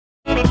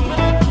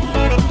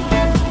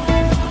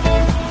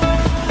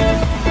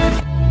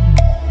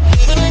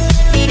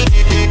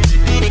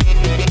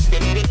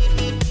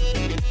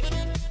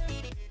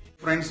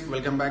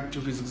welcome back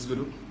to Physics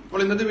Guru.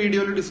 Well, in this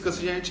video, we will discuss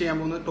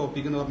the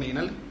topic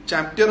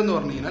chapter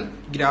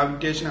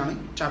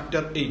gravitation,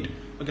 chapter 8.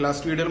 Okay,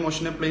 last video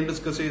motion plain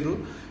discuss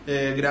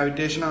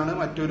gravitation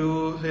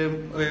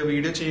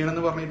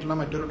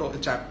video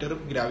chapter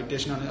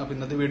gravitation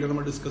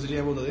video discuss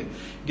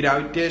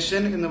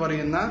gravitation in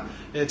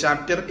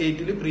chapter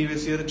 8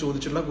 previous year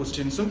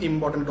questions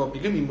important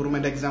topic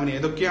improvement exam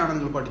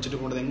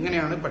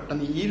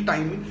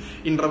time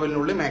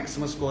interval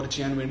maximum score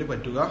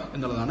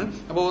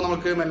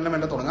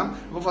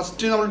first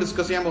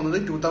discuss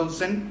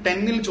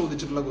 2010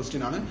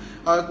 question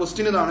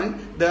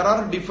there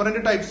are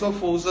different types of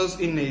forces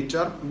in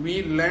nature.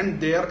 We learn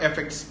their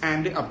effects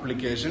and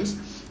applications.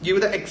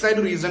 Give the exact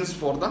reasons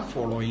for the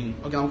following.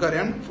 Okay,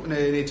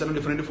 nature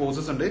different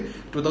forces under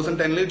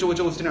 2010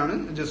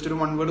 question just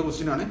one word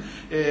question.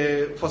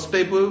 First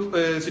type of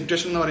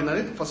situation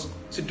first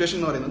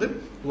situation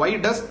why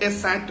does a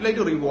satellite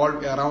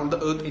revolve around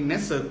the earth in a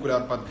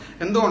circular path?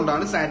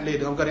 എന്തുകൊണ്ടാണ്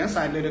satellite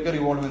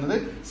revolve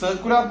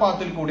circular path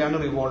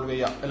revolve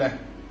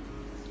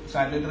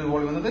satellite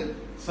revolve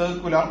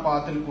circular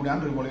path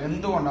revolve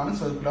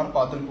circular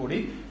path revolve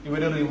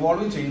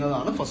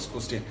first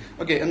question.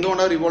 Okay,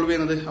 revolve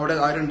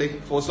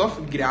force of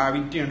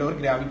gravity and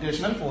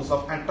gravitational force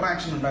of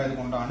attraction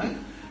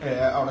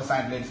our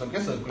satellites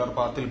circular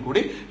path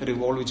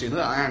revolve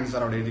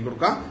answer.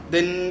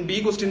 Then B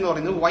question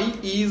why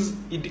is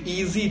it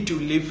easy to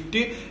lift a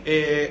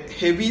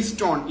heavy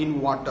stone in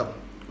water?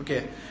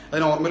 Okay, the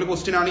normal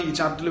question is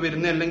chapter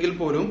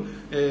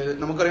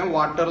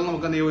water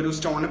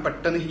stone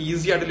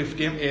easy to lift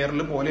air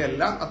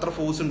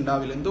force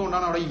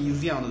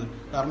easy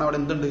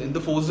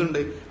force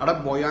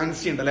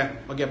buoyancy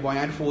okay,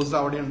 buoyant force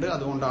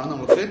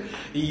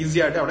easy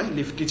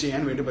lift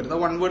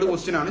one word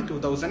question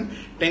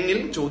 2010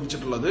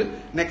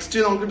 next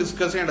we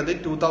discuss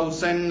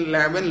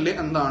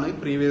 2011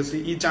 previous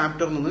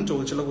chapter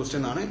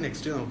question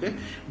next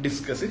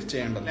discuss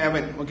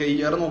 11 okay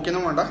year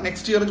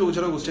next year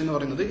question a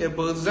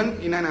person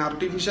in an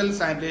artificial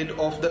satellite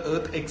of the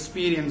earth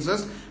experiences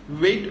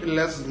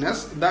weightlessness.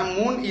 The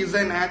moon is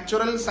a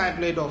natural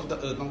satellite of the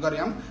earth.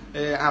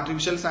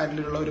 Artificial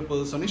satellite of a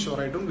person is sure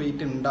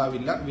weight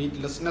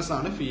weightlessness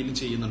feel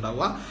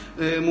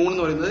moon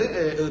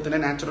earth a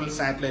natural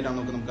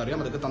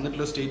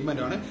satellite statement.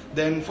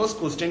 Then first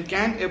question,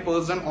 can a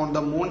person on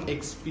the moon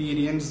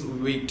experience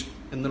weight?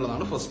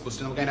 First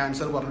question. Okay,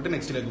 answer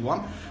next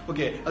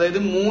okay, that is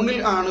moon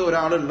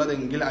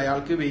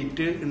weight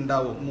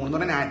moon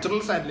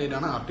natural satellite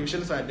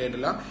artificial satellite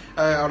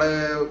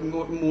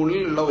moon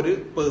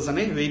person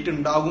weight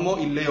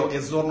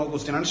yes or no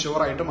question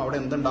sure item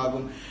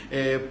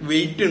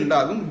weight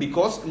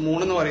because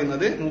moon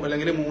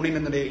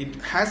it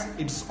has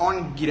its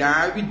own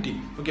gravity.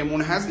 Okay, moon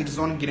has its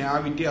own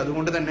gravity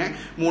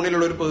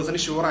moon person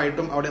sure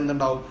item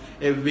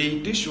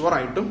weight sure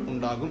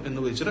item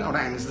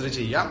answer.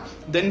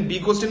 Then B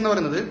question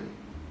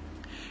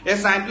a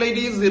satellite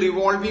is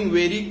revolving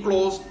very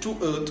close to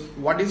earth.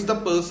 What is the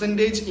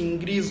percentage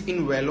increase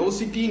in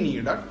velocity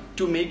needed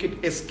to make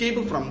it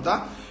escape from the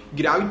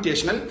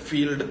gravitational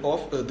field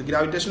of earth?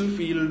 Gravitational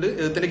field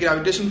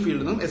gravitational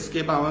field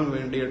escape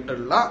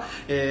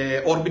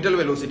orbital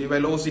velocity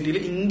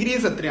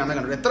increase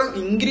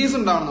increase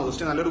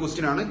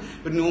question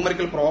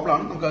numerical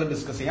problem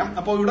discuss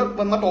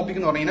topic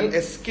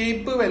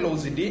escape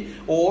velocity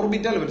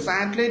orbital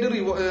satellite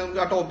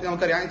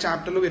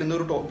chapter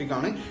topic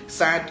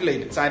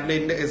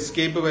satellite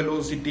escape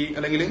velocity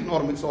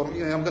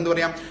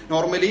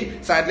normally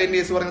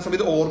satellite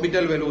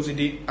orbital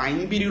velocity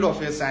time period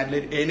of a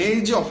satellite energy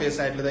of a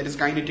satellite, that is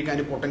kinetic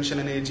and potential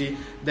energy,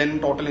 then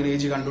total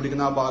energy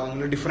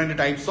different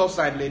types of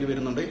satellite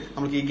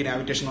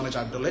gravitation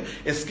chapter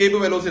escape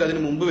velocity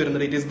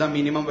it is the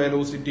minimum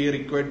velocity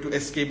required to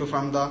escape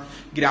from the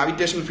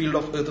gravitational field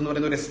of earth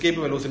escape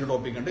velocity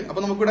topic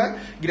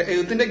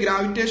earth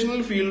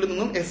gravitational field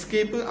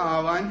escape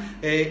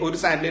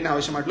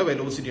satellite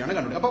velocity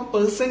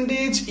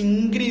percentage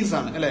increase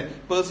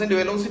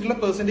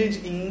percentage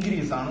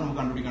increase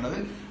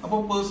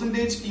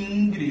percentage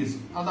increase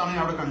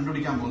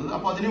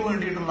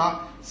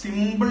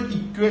simple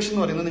equation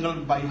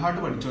by heart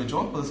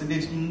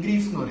percentage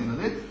increase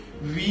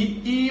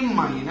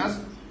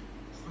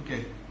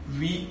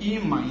VE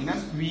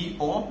minus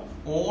VO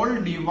all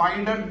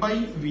divided by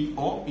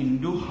VO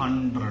into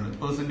 100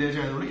 percentage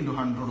into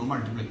 100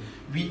 multiply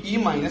VE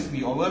minus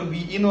VO where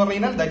VE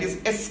that is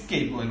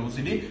escape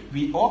velocity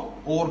VO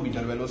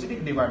orbital velocity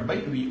divided by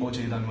VO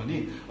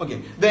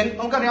okay then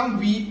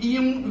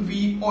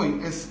VE VO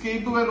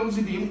escape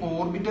velocity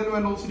orbital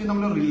velocity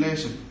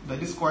relation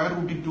that is square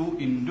root 2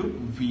 into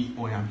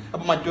VO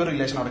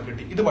relation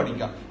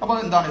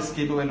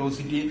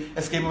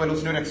escape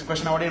velocity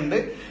expression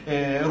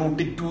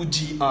root 2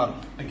 GR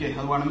okay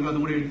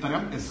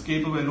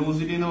escape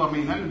velocity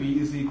V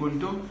is equal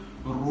to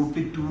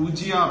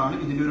 √2gr ആണ്.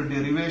 ഇതിന്റെ ഒരു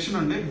derivation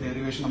ഉണ്ട്.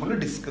 Derivation നമ്മൾ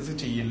discuss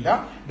ചെയ്യില്ല.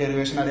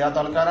 Derivation അറിയാത്ത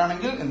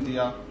ആൾക്കാരാണെങ്കിൽ എന്ത്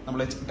ചെയ്യുക,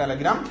 നമ്മളെ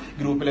ടെലഗ്രാം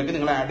ഗ്രൂപ്പിലേക്ക്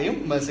നിങ്ങൾ ആഡ് ചെയ്യും.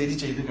 മെസ്സേജ്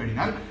ചെയ്ത്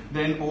കഴിഞ്ഞാൽ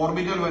ദെൻ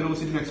ഓർബിറ്റൽ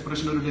വെലോസിറ്റി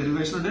എക്സ്പ്രഷൻ ഒരു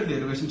ഡെറിവേഷൻ ഉണ്ട്.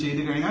 ഡെറിവേഷൻ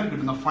ചെയ്ത് കഴിഞ്ഞാൽ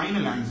കിട്ടുന്ന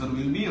final answer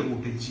will be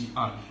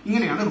 √gr.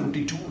 ഇങ്ങനെയാണ്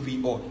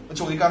 √2vo.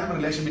 ചോദിക്കാറുണ്ട്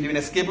relation between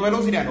escape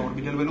velocity and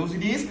orbital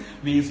velocity is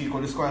v is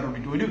equal to square root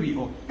 2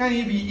 vo. ഞാൻ ഈ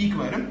VE ക്ക്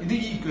പകരം ഇത്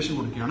ഈ ഇക്വേഷൻ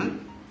കൊടുക്കുകയാണ്.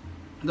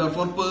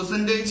 Therefore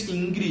percentage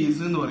increase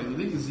എന്ന്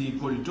പറയുന്നത് is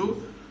equal to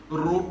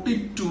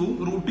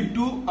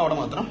 √2 അവിടെ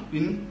മാത്രം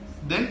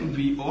then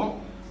VO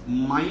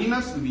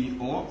minus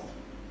VO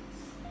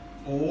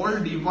all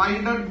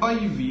divided by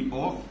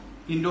VO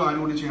into ആര്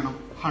കൂടി ചെയ്യണം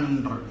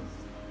 100.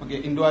 ഓക്കെ,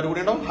 ഇൻറ്റു ആര് കൂടി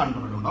ഉണ്ടാവും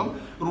 100 ഉണ്ടാവും.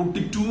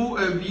 √2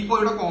 VO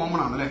ഇവിടെ കോമൺ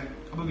ആണ് അല്ലെ.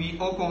 അപ്പൊ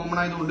VO കോമൺ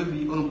ആയതുകൊണ്ട്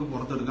VO നമുക്ക്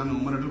പുറത്തെടുക്കാം.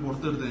 ന്യൂമറേറ്റർ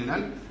പുറത്തെടുത്തു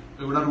കഴിഞ്ഞാൽ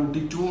ഇവിടെ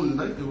 √2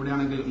 ഉണ്ട്,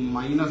 ഇവിടെയാണെങ്കിൽ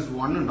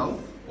 -1 ഉണ്ടാവും.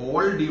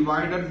 ഓൾ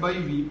ഡിവൈഡഡ് ബൈ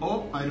VO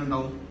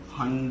അതിനുണ്ടാവും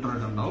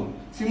 100 ഉണ്ടാവും.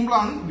 സിമ്പിൾ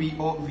ആണ്.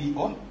 VO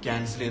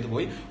ക്യാൻസൽ ചെയ്ത്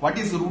പോയി. What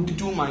is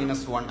 √2 -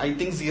 1? ഐ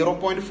തിങ്ക്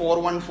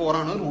 0.414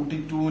 ആണ്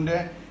 √2ന്റെ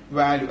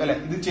വാല്യൂ അല്ലെ.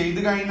 ഇത് ചെയ്ത്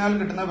കഴിഞ്ഞാൽ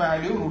കിട്ടുന്ന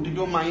വാല്യൂ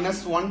 √2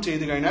 - 1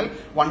 ചെയ്ത് കഴിഞ്ഞാൽ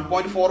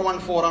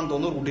 1.414 ആണ്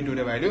തോന്നുന്നു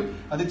 √2ന്റെ വാല്യൂ.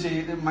 അത്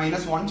ചെയ്ത്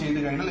 -1 ചെയ്ത്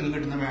കഴിഞ്ഞാൽ നിങ്ങൾക്ക്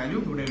കിട്ടുന്ന വാല്യൂ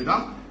ഇവിടെ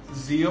എഴുതാം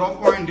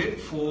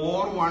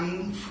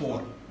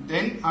 0.414.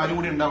 ദെൻ ആരും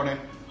കൂടി ഉണ്ട് അവിടെ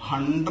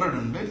 100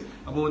 ഉണ്ട്.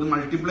 അപ്പോൾ ഇത്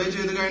മൾട്ടിപ്ലൈ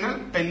ചെയ്ത് കഴിഞ്ഞാൽ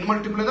 10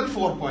 മൾട്ടിപ്ലൈ ചെയ്താൽ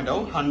 4 പോയിന്റ്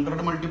ആവും.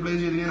 100 മൾട്ടിപ്ലൈ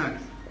ചെയ്ത് കഴിഞ്ഞാൽ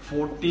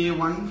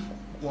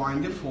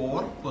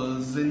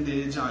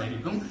 41.4%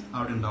 ആയിരിക്കും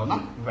അവിടെ ഉണ്ടാവുന്ന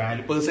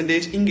value.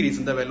 Percentage increase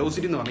in the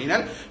velocity എന്ന് പറഞ്ഞു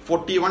കഴിഞ്ഞാൽ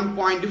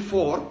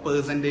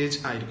 41.4%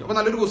 ആയിരിക്കും. അപ്പൊ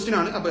നല്ലൊരു ക്വസ്റ്റ്യൻ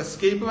ആണ്. അപ്പൊ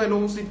escape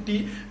velocity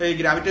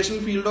gravitation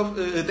field of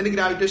എർത്തിന്റെ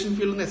gravitation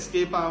ഫീൽഡിൽ നിന്ന്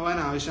എസ്കേപ്പ് ആവാൻ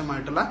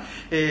ആവശ്യമായിട്ടുള്ള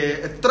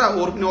എത്ര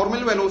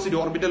നോർമൽ വെലോസിറ്റി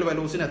ഓർബിറ്റൽ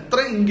വെലോസിറ്റി എത്ര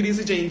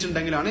ഇൻക്രീസ് ചേഞ്ച്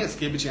ഉണ്ടെങ്കിലാണ്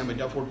എസ്കേപ്പ് ചെയ്യാൻ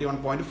പറ്റുക.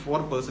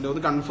 41.4%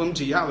 ഒന്ന് കൺഫേം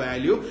ചെയ്യുക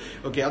വാല്യൂ.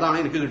 ഓക്കെ, അതാണ്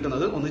എനിക്ക്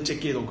കിട്ടുന്നത്. ഒന്ന്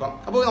ചെക്ക് ചെയ്ത് നോക്കാം.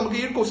 അപ്പോൾ നമുക്ക്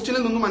ഈ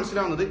ക്വസ്റ്റ്യനിൽ നിന്ന്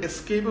മനസ്സിലാവുന്നത്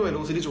എസ്കേപ്പ്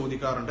വെലോസിറ്റി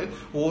ചോദിക്കാറുണ്ട്.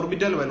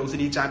 ഓർബിറ്റൽ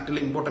വെലോസിറ്റി ചാപ്റ്ററിൽ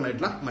ഇമ്പോർട്ടന്റ്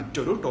ആയിട്ടുള്ള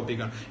മറ്റൊരു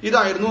ടോപ്പിക്കാണ്.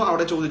 ഇതായിരുന്നു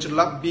അവിടെ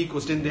ചോദിച്ചിട്ടുള്ള B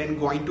question. Then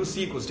going to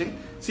C question.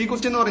 C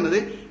question എന്ന് പറയുന്നത്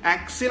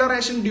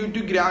acceleration due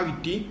to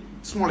gravity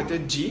small letter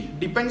g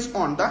depends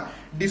on the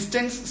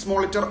distance small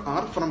letter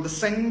r from the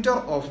center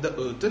of the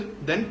earth.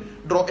 Then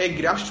draw a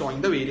graph showing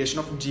the variation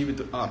of g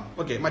with r.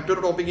 Okay, മറ്റൊരു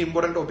topic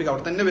important topic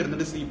അവിടെ തന്നെ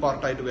വരുന്നുണ്ട്, C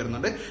part ആയിട്ട്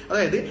വരുന്നുണ്ട്.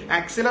 അതായത്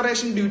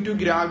acceleration due to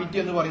gravity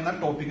എന്ന് പറയുന്ന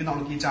topic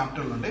നമുക്ക് ഈ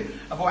ചാപ്റ്ററിലുണ്ട്.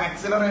 അപ്പോൾ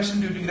ആക്സിലറേഷൻ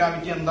ഡ്യൂ ടു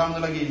ഗ്രാവിറ്റി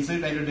എന്താണെന്നുള്ള കേസ്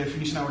അതിന്റെ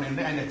ഡെഫിനിഷൻ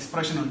അവിടെയുണ്ട്, അതിന്റെ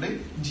എക്സ്പ്രഷൻ ഉണ്ട്.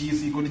 g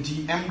is equal to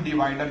gm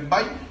divided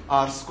by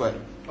r square.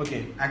 Okay,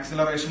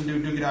 acceleration due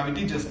to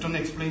gravity just ഒന്ന്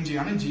എക്സ്പ്ലെയിൻ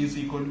ചെയ്യാണ്. g is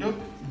equal to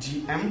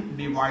gm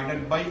divided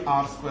by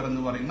r square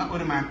എന്ന് പറയുന്ന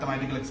ഒരു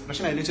മാത്തമാറ്റിക്കൽ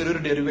എക്സ്പ്രഷൻ. അതിന്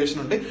ചെറിയൊരു ഡെറിവേഷൻ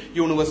ഉണ്ട്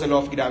യൂണിവേഴ്സൽ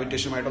ഓഫ്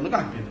ഗ്രാവിറ്റേഷനുമായിട്ടൊന്ന്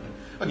കണക്ട് ചെയ്തിട്ട്.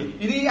 Okay,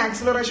 ഇത് ഈ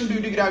acceleration due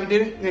to gravity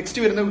next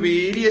വരുന്ന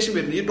വേരിയേഷൻ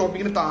വരുന്നത് ഈ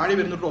ടോപ്പിക്കിന് താഴെ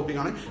വരുന്ന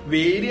ടോപ്പിക്കാണ്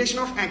variation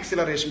of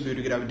acceleration due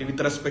to gravity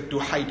with respect to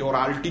height or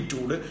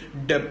altitude,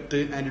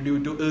 depth and dew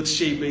to earth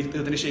shape.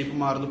 എർത്തിന്റെ shape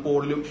മാറുന്നു.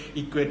 പോളിലും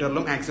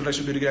ഇക്വേറ്ററിലും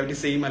acceleration due to gravity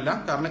same അല്ല.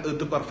 കാരണം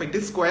എർത്ത്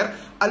പെർഫെക്റ്റ് സ്ക്വയർ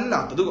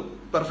അല്ലാത്തത്,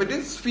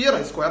 പെർഫെക്റ്റ് സ്ഫിയർ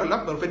സ്ക്വയർ അല്ല,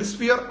 പെർഫെക്റ്റ്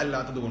സ്ഫിയർ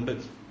അല്ലാത്തത് കൊണ്ട്.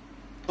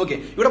 Okay,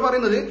 ഇവിടെ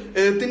പറയുന്നത്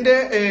എർത്തിന്റെ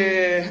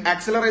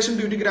acceleration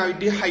due to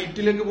gravity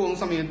ഹൈറ്റിലേക്ക് പോകുന്ന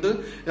സമയത്ത്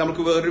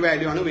നമുക്ക് വേറൊരു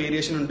വാല്യൂ ആണ്,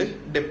 വേരിയേഷൻ ഉണ്ട്.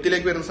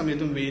 ഡെപ്തിലേക്ക് വരുന്ന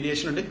സമയത്തും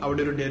വേരിയേഷൻ ഉണ്ട്.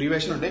 അവിടെ ഒരു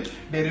ഡെറിവേഷൻ ഉണ്ട്.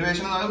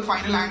 ഡെറിവേഷൻ അതായത്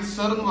ഫൈനൽ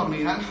ആൻസർ എന്ന് പറഞ്ഞു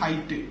കഴിഞ്ഞാൽ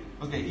ഹൈറ്റ്.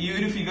 ഓക്കെ, ഈ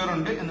ഒരു ഫിഗർ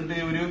ഉണ്ട്. എന്നിട്ട്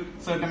ഒരു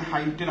സർട്ടൻ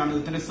ഹൈറ്റിലാണ്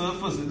ഇതിന്റെ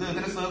സർഫസ്.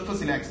 ഇതിന്റെ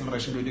സർഫസിലെ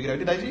ആക്സിലറേഷൻ ഡ്യൂ ടു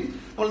ഗ്രാവിറ്റി അതായത്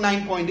നമ്മൾ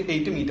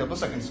 9.8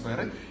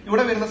 m/s².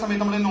 ഇവിടെ വരുന്ന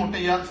സമയത്ത് നമ്മൾ നോട്ട്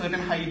ചെയ്യുക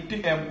സർട്ടൻ ഹൈറ്റ്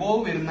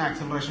എബോവ് വരുന്ന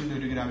ആക്സിലറേഷൻ ഡ്യൂ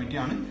ടു ഗ്രാവിറ്റി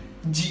ആണ്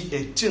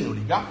GH എന്ന്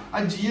വിളിക്കുക. ആ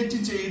GH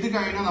ചെയ്ത്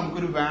കഴിഞ്ഞാൽ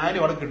നമുക്കൊരു വാല്യൂ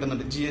അവിടെ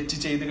കിട്ടുന്നുണ്ട്. GH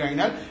ചെയ്ത്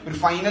കഴിഞ്ഞാൽ ഒരു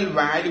ഫൈനൽ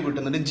വാല്യൂ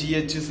കിട്ടുന്നുണ്ട്.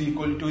 GH is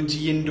equal to G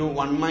into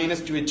 1 -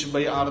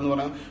 2h/r എന്ന്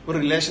പറയുന്ന ഒരു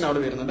റിലേഷൻ അവിടെ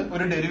വരുന്നുണ്ട്.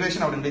 ഒരു ഡെറിവേഷൻ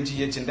അവിടെ ഉണ്ട്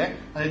GHന്റെ.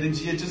 അതായത്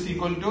GH is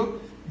equal to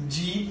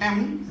GM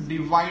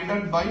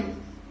divided by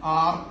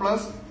r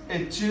plus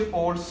h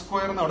whole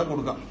square എന്ന് അവിടെ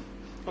കൊടുക്കാം.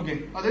 ഓക്കെ,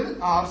 അതായത്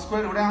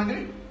r² ഇവിടെ ആണെങ്കിൽ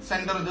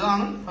സെന്റർ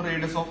ഇതാണ്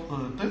radius of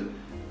earth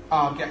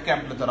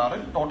capital letter r,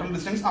 total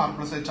distance r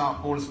plus h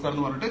whole square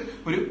എന്ന് പറഞ്ഞിട്ട്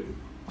ഒരു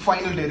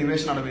ഫൈനൽ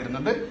ഡെറിവേഷൻ അവിടെ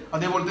വരുന്നുണ്ട്.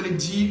 അതേപോലെ തന്നെ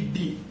GD.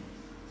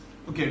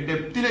 ഓക്കെ,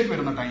 ഡെപ്തിലേക്ക്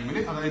വരുന്ന ടൈമിൽ,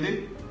 അതായത്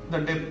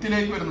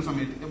ഡെപ്തിലേക്ക് വരുന്ന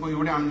സമയത്ത്, ഇപ്പൊ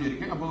ഇവിടെയാണ്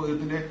വിചാരിക്കുക. അപ്പോൾ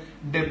ഇതിന്റെ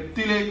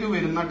ഡെപ്തിലേക്ക്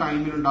വരുന്ന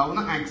ടൈമിൽ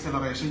ഉണ്ടാവുന്ന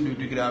ആക്സിലറേഷൻ ഡ്യൂ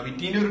ടു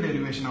ഗ്രാവിറ്റിന്റെ ഒരു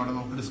ഡെറിവേഷൻ അവിടെ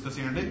നമുക്ക് ഡിസ്കസ്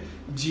ചെയ്യാണ്ട്.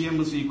 GM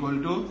is equal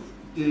to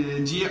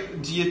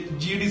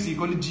GD is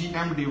equal to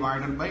GM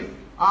divided by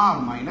r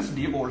minus d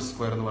whole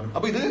square എന്ന് പറയും.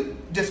 അപ്പൊ ഇത്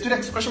ജസ്റ്റ് ഒരു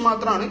എക്സ്പ്രഷൻ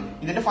മാത്രമാണ്.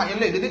 ഇതിന്റെ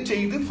ഫൈനൽ ഇതിന്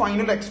ചെയ്ത്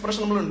ഫൈനൽ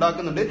എക്സ്പ്രഷൻ നമ്മൾ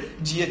ഉണ്ടാക്കുന്നുണ്ട്.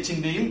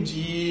 GHന്റെയും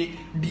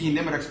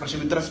GDന്റെയും ഒരു expression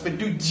with respect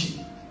to G.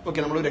 Okay,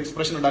 നമ്മളൊരു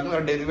എക്സ്പ്രഷൻ ഉണ്ടാക്കുന്ന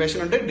ഡെറിവേഷൻ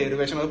ഉണ്ട്.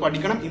 ഡെറിവേഷൻ അത്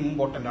പഠിക്കണം,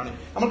 ഇമ്പോർട്ടന്റ് ആണ്.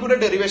 നമുക്കിവിടെ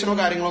ഡെറിവേഷനോ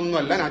കാര്യങ്ങളൊന്നും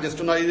അല്ല. ഞാൻ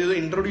ജസ്റ്റ് ഒന്ന് ഒരു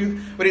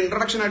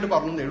ഇൻട്രൊഡക്ഷൻ ആയിട്ട്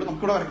പറഞ്ഞതേ ഉള്ളൂ.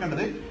 നമുക്കിവിടെ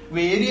വരക്കേണ്ടത്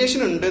വേരിയേഷൻ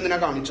ഉണ്ട് എന്ന്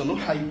ഞാൻ കാണിച്ചു.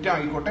 ഹൈറ്റ്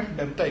ആയിക്കോട്ടെ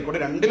ഡെപ്ത്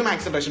ആയിക്കോട്ടെ രണ്ടിലും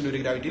ആക്സിലറേഷൻ ഡ്യൂ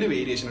ടു ഗ്രാവിറ്റിയിൽ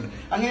വേരിയേഷൻ ഉണ്ട്.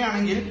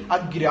 അങ്ങനെയാണെങ്കിൽ ആ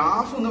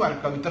ഗ്രാഫ് ഒന്ന്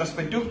വരക്കാം വിത്ത്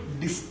റെസ്പെക്ട് ടു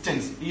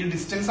ഡിസ്റ്റൻസ്. ഈ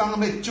ഡിസ്റ്റൻസ് ആണ്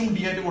നമ്മൾ H ഉം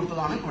D ആയിട്ട്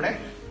കൊടുത്തതാണ്. ഇവിടെ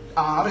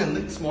r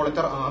എന്ന് സ്മോൾ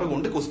ലെറ്റർ r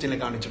കൊണ്ട്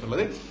ക്വസ്റ്റ്യനിൽ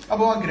കാണിച്ചിട്ടുള്ളത്.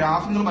 അപ്പോൾ ആ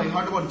ഗ്രാഫ് നിങ്ങൾ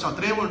ബൈഹാർട്ട് പഠിച്ചു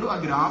അത്രയും വേണ്ടു. ആ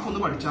ഗ്രാഫ് ഒന്ന്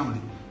പഠിച്ചാൽ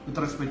മതി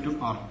with respect to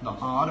r.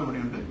 r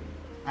ഇവിടെയുണ്ട്,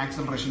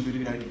 ആക്സിലറേഷൻ ഡ്യൂ ടു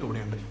ഗ്രാവിറ്റി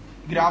ഇവിടെയുണ്ട്.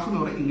 ഗ്രാഫ് എന്ന്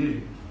പറയുന്നത് ഇങ്ങനെ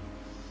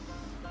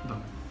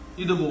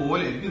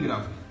ഇതുപോലെ ആയിരിക്കും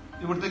ഗ്രാഫ്.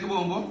 ഇവിടത്തേക്ക്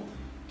പോകുമ്പോൾ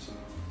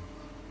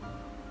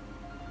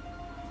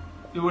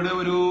ഇവിടെ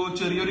ഒരു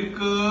ചെറിയൊരു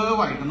കേവ്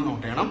ആയിട്ടൊന്ന്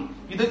നോട്ട് ചെയ്യണം.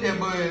 ഇത്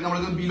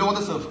നമ്മൾക്ക് ബിലോ ദ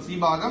സർഫസ്, ഈ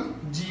ഭാഗം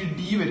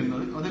GD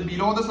വരുന്നത്, അത്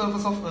below the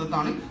surface of earth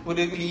ആണ് ഒരു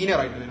ലീനിയർ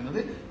ആയിട്ട് വരുന്നത്.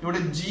 ഇവിടെ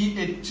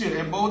GH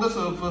എബോവ് ദ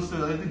സർഫസ്,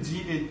 അതായത്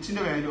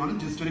GHന്റെ വാല്യൂ ആണ്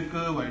ജസ്റ്റ് ഒരു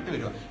കേവ് ആയിട്ട്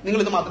വരിക. നിങ്ങൾ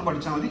ഇത് മാത്രം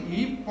പഠിച്ചാൽ മതി.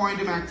 ഈ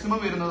പോയിന്റ്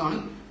മാക്സിമം വരുന്നതാണ്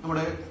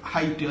നമ്മുടെ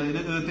ഹൈറ്റ്,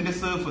 അതായത് എർത്തിന്റെ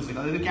സർഫസിൽ,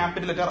 അതായത്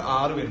ക്യാപിറ്റൽ ലെറ്റർ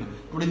R വരുന്നത്,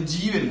 ഇവിടെ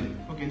G വരുന്നത്.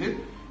 ഓക്കെ, ഇത്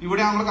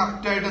ഇവിടെ നമ്മൾ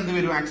കറക്റ്റ് ആയിട്ട് എന്ത്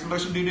വരും,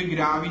 ആക്സിലറേഷൻ ഡ്യൂ ടു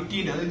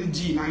ഗ്രാവിറ്റിന്റെ, അതായത്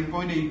G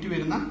 9.8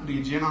 വരുന്ന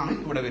റീജിയൻ ആണ്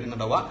ഇവിടെ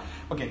വരുന്നുണ്ടാവുക.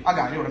 ഓക്കെ, ആ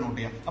കാര്യം ഇവിടെ നോട്ട്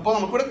ചെയ്യാം. അപ്പോൾ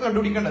നമുക്കിവിടെ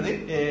കണ്ടുപിടിക്കേണ്ടത്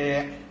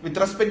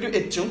with respect to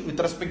എച്ചും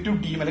with respect to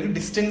ഡിയും അല്ലെങ്കിൽ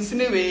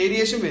ഡിസ്റ്റൻസിന്റെ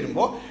വേരിയേഷൻ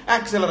വരുമ്പോൾ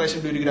ആക്സിലറേഷൻ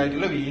ഡ്യൂ ടു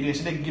ഗ്രാവിറ്റിയുള്ള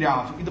വേരിയേഷന്റെ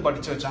ഗ്രാഫ് ഇത്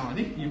പഠിച്ചു വെച്ചാൽ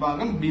മതി. ഈ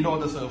ഭാഗം below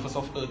the surface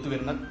of earth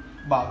വരുന്ന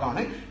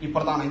ഭാഗമാണ്.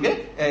 ഇപ്പുറത്താണെങ്കിൽ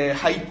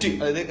ഹൈറ്റ്,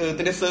 അതായത്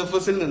എർത്തിന്റെ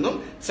സർഫസിൽ നിന്നും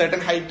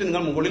സെർട്ടൻ ഹൈറ്റ്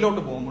നിങ്ങൾ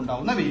മുകളിലോട്ട് പോകുമ്പോൾ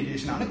ഉണ്ടാവുന്ന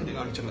വേരിയേഷൻ ആണ് ഇത്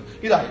കാണിച്ചത്.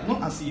 ഇതായിരുന്നു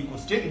ആ സി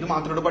ക്വസ്റ്റ്യൻ. ഇത്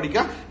മാത്രം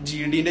പഠിക്കുക.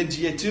 GDന്റെ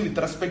GH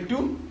with respect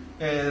to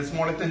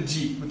small letter G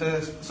with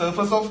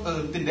surface of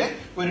എർത്തിന്റെ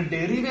ഒരു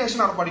ഡെറിവേഷൻ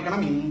അവിടെ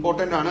പഠിക്കണം.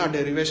 ഇമ്പോർട്ടന്റ് ആണ് ആ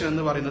ഡെറിവേഷൻ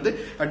എന്ന് പറയുന്നത്.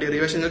 ആ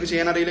ഡെറിവേഷൻ നിങ്ങൾക്ക്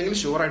ചെയ്യാൻ അറിയില്ലെങ്കിൽ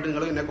ഷുവർ ആയിട്ട്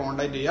നിങ്ങൾ എന്നെ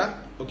കോൺടാക്ട് ചെയ്യുക.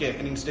 ഓക്കെ,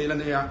 ഇൻസ്റ്റയിൽ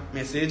എന്ത് ചെയ്യുക,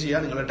 മെസ്സേജ്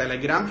ചെയ്യുക. നിങ്ങളുടെ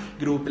ടെലഗ്രാം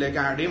ഗ്രൂപ്പിലേക്ക്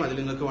ആഡ് ചെയ്യും. അതിൽ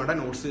നിങ്ങൾക്ക് വേണ്ട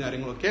നോട്ട്സ്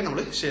കാര്യങ്ങളൊക്കെ നമ്മൾ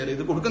ഷെയർ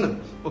ചെയ്ത് കൊടുക്കുന്നുണ്ട്.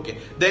 Okay,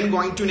 then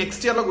going to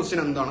next ഇയറിലെ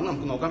question എന്താണെന്ന്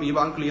നമുക്ക് നോക്കാം. ഈ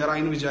ഭാഗം ക്ലിയർ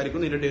ആയി എന്ന്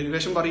വിചാരിക്കുന്നു. ഇതിന്റെ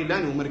ഡെറിവേഷൻ പറയില്ല,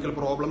 ന്യൂമറിക്കൽ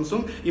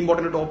പ്രോബ്ലംസും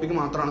ഇമ്പോർട്ടന്റ് ടോപ്പിക്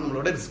മാത്രമാണ്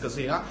നമ്മളിവിടെ ഡിസ്കസ്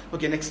ചെയ്യുക.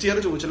 ഓക്കെ, നെക്സ്റ്റ് ഇയർ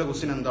ചോദിച്ചുള്ള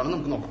ക്വസ്റ്റ്യൻ എന്താണെന്ന്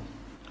നമുക്ക് നോക്കാം.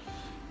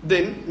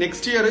 ദെൻ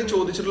നെക്സ്റ്റ് ഇയർ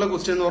ചോദിച്ചിട്ടുള്ള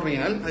ക്വസ്റ്റ്യൻ എന്ന് പറഞ്ഞു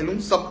കഴിഞ്ഞാൽ അതിലും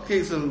സബ്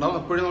കേസുകൾ ഉണ്ടാവും.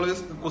 അപ്പോഴും നമ്മൾ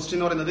ക്വസ്റ്റ്യൻ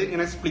എന്ന് പറയുന്നത്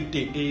ഇങ്ങനെ സ്പ്ലിറ്റ്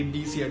ചെയ്യും,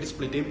 ABC ആയിട്ട്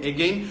സ്പ്ലിറ്റ് ചെയ്യും.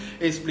 എഗെയിൻ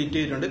സ്പ്ലിറ്റ്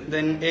ചെയ്തിട്ടുണ്ട്.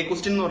 ദെൻ എ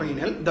ക്വസ്റ്റ്യൻ എന്ന് പറഞ്ഞു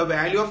കഴിഞ്ഞാൽ the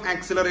value of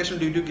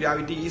acceleration due to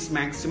gravity is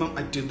maximum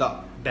at the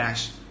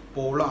dash.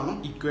 പോളാണോ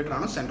equator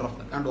ആണോ സെന്റർ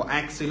ഓഫ് കണ്ടോ,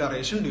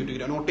 acceleration due to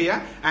gravity. Not ചെയ്യുക,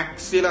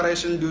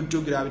 ആക്സിലറേഷൻ ഡ്യൂ ടു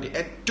ഗ്രാവിറ്റി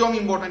ഏറ്റവും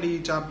ഇമ്പോർട്ടന്റ് ഈ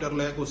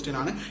ചാപ്റ്ററിലെ ക്വസ്റ്റ്യൻ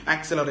ആണ്.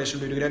 Acceleration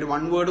due to gravity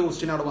 1 word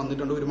question അവിടെ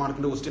വന്നിട്ടുണ്ട്. 1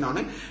 മാർക്കിന്റെ question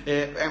ആണ്.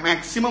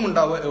 മാക്സിമം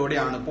ഉണ്ടാവുക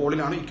എവിടെയാണ്,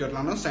 പോളിലാണ്,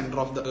 ഇക്വേറ്ററിലാണ്,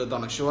 സെന്റർ ഓഫ് ദ എർത്ത്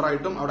ആണ്. ഷുവർ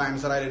ആയിട്ടും അവിടെ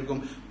ആൻസർ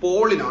ആയിരിക്കും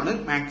പോളിലാണ്.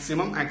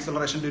 Maximum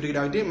acceleration due to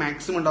gravity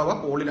maximum ഉണ്ടാവുക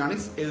പോളിലാണ്.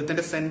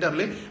 എർത്തിന്റെ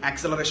സെന്ററിൽ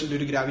ആക്സിലറേഷൻ ഡ്യൂ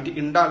ടു ഗ്രാവിറ്റി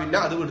ഉണ്ടാവില്ല.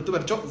 അത് എടുത്ത്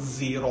വരച്ചോ,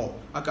 0.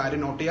 ആ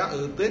കാര്യം നോട്ട്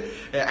ചെയ്യുക. Earth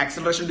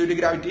acceleration due to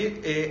gravity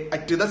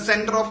at the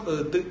centre of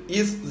earth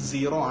is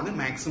 0 ആണ്.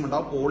 മാക്സിമം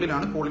ഉണ്ടാവും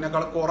പോളിലാണ്.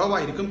 പോളിനേക്കാൾ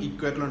കുറവായിരിക്കും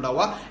ഇക്വേറ്ററിൽ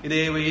ഉണ്ടാവുക. ഇത്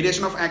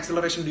variation of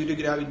acceleration due to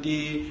gravity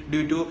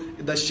due to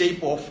the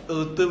shape of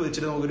earth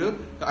വെച്ചിട്ട് നമുക്കൊരു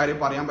കാര്യം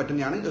പറയാൻ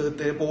പറ്റുന്നതാണ്.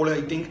 പോൾ ഐ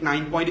തിങ്ക്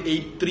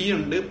 9.83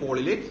 ഉണ്ട്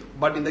പോളില്.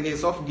 But in the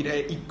case of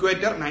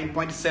equator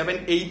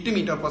 9.78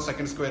 metre per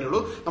second square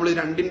ഉള്ളൂ. നമ്മൾ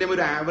രണ്ടിന്റെ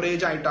ഒരു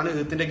ആവറേജ് ആയിട്ടാണ്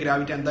എർത്തിന്റെ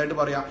ഗ്രാവിറ്റി എന്തായിട്ട്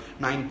പറയാ,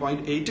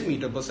 9.8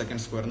 മീറ്റർ പെർ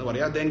സെക്കൻഡ് സ്ക്വയർ എന്ന്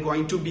പറയാം. Then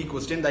going to B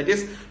question that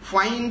is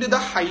find the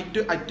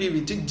height at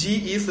which G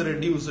is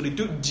reduced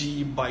to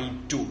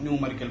G/2.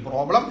 Numerical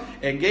problem.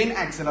 Again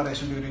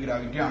acceleration due to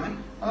gravity ആണ്.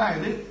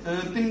 അതായത്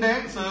എർത്തിന്റെ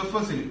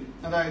സർഫസിൽ,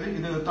 അതായത്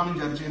ഇത് എർത്താണെന്ന്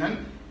വിചാരിച്ചു കഴിഞ്ഞാൽ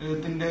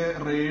എർത്തിന്റെ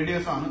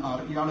റേഡിയസ് ആണ് R.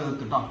 ഇയാൾ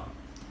എർത്ത് ട്ടോ,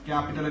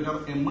 capital letter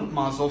M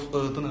mass of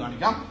earth എന്ന്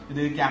കാണിക്കാം.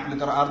 ഇത് capital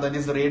letter R, that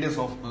is radius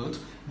of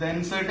earth. Then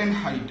certain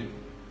height,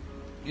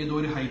 ഏതോ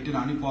ഒരു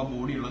ഹൈറ്റിലാണ് ഇപ്പോൾ ആ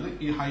ബോഡി ഉള്ളത്.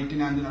 ഈ ഹൈറ്റ്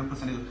ഞാൻ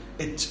റെപ്രസെന്റ് ചെയ്തു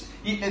H.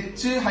 ഈ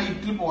H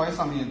ഹൈറ്റിൽ പോയ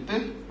സമയത്ത്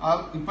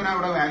ഇപ്പൊ ഞാൻ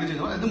ഇവിടെ വാല്യൂ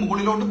ചെയ്തു, അതായത്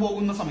മുകളിലോട്ട്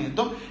പോകുന്ന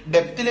സമയത്തും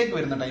ഡെപ്തിലേക്ക്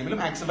വരുന്ന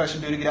ടൈമിലും ആക്സിലറേഷൻ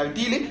ഡ്യൂ ടു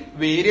ഗ്രാവിറ്റിയിൽ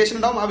വേരിയേഷൻ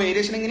ഉണ്ടാവും. ആ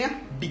വേരിയേഷൻ എങ്ങനെയാ,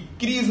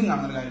 ഡിക്രീസിംഗ്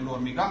ആണെന്ന കാര്യങ്ങൾ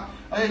ഓർമ്മിക്കുക.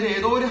 അതായത്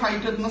ഏതോ ഒരു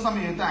ഹൈറ്റ് എത്തുന്ന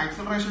സമയത്ത്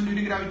ആക്സിലറേഷൻ ഡ്യൂ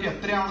ടു ഗ്രാവിറ്റി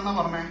എത്രയാണെന്നാ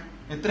പറഞ്ഞേ,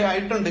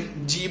 എത്രയായിട്ടുണ്ട്,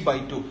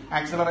 G/2.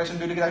 Acceleration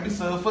due to gravity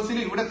സർഫസിൽ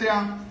ഇവിടെ എത്രയാ,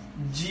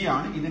 G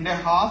ആണ്. ഇതിന്റെ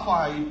ഹാഫ്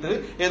ആയിട്ട്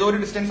ഏതോ ഒരു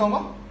ഡിസ്റ്റൻസ്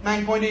ആകുമ്പോൾ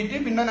 9.8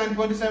 പിന്നെ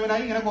 9.7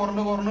 ആയി ഇങ്ങനെ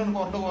കുറഞ്ഞ്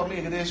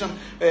ഏകദേശം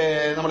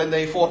നമ്മൾ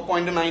എന്തായി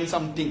 4.9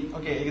 സംതിങ്.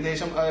 ഓക്കെ,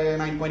 ഏകദേശം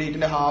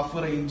 9.8ന്റെ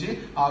ഹാഫ് റേഞ്ച്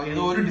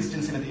ഏതോ ഒരു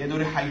ഡിസ്റ്റൻസിനെത്തി, ഏതോ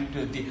ഒരു ഹൈറ്റ്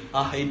എത്തി.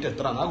 ആ ഹൈറ്റ്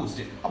എത്ര എന്നാ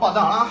ക്വസ്റ്റ്യൻ. അപ്പൊ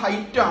അതാണ് ആ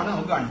ഹൈറ്റ് ആണ്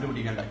നമുക്ക്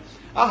കണ്ടുപിടിക്കേണ്ടത്.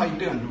 ആ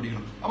ഹൈറ്റ്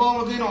കണ്ടുപിടിക്കണം. അപ്പൊ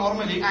നമുക്ക്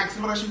normally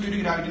acceleration due to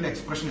ഗ്രാവിറ്റിന്റെ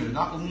expression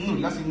എഴുതാം.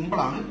 ഒന്നുമില്ല,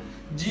 സിമ്പിൾ ആണ്.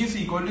 G is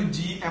equal to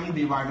Gm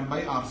divided by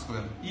R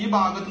square. ഈ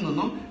ഭാഗത്ത്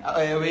നിന്നും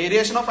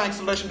variation of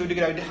acceleration due to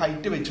gravity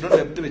height വെച്ചിട്ട്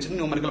ഡെപ്ത് വെച്ചിട്ട്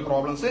ന്യൂമറിക്കൽ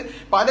പ്രോബ്ലംസ്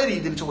പല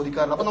രീതിയിൽ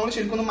ചോദിക്കാറുണ്ട്. അപ്പൊ നമ്മൾ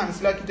ശരിക്കും ഒന്ന്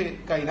മനസ്സിലാക്കി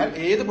കഴിഞ്ഞാൽ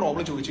ഏത്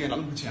പ്രോബ്ലം ചോദിച്ചു കഴിഞ്ഞാൽ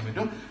നമുക്ക് ചെയ്യാൻ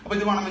പറ്റും. അപ്പൊ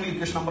ഇത് വേണമെങ്കിൽ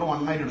ഇക്വേഷൻ നമ്പർ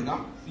 1 ആയിട്ട്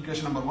എടുക്കാം.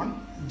 ഇക്വേഷൻ നമ്പർ 1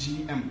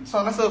 Gm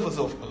സാധാരണ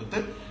surface of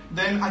earth.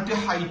 Then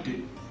at height,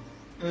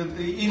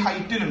 ഈ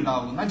ഹൈറ്റിൽ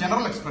ഉണ്ടാവുന്ന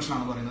ജനറൽ എക്സ്പ്രഷൻ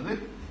ആണ് പറയുന്നത്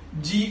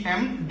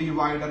Gm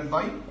divided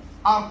by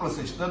R plus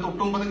H. അതായത്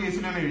തൊട്ടുമുമ്പത്തെ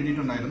കേസിൽ ഞാൻ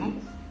എഴുതിയിട്ടുണ്ടായിരുന്നു.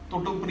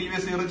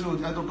 പ്രീവിയസ് ഇയർ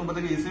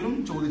തൊട്ടുമ്പത്തെ കേസിലും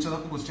ചോദിച്ച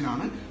ക്വസ്റ്റ്യൻ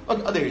ആണ്.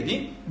 അത് എഴുതി.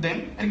 ദെൻ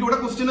എനിക്ക് ഇവിടെ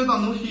ക്വസ്റ്റ്യൻ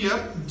തന്നു. ഹിയർ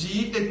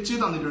GH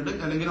തന്നിട്ടുണ്ട്.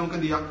 അല്ലെങ്കിൽ നമുക്ക്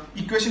എന്ത് ചെയ്യാം,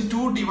 ഇക്വേഷൻ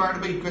 2 ഡിവൈഡ്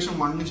ബൈ ഇക്വേഷൻ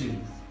 1 ചെയ്യും.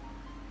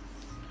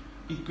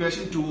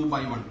 ഇക്വേഷൻ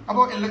 2/1.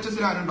 അപ്പൊ LHS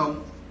ആരുണ്ടാവും,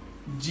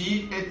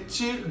 GH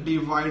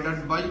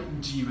divided by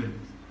G വരും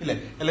ഇല്ലേ.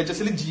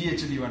 LHS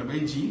GH divide by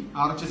G.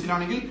 RHS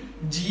ആണെങ്കിൽ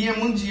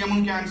GM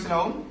ക്യാൻസൽ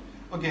ആവും.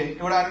 ഓക്കെ,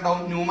 ഇവിടെ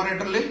ആരുണ്ടാവും,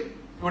 ന്യൂമറേറ്ററിൽ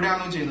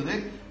ഇവിടെയാണോ ചെയ്യുന്നത്.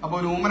 അപ്പൊ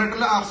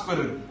ന്യൂമറേറ്ററിൽ R സ്ക്വയർ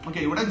വരും. ഓക്കെ,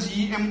 ഇവിടെ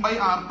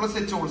Gm/R plus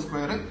H whole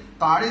square,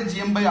 താഴെ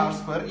Gm/R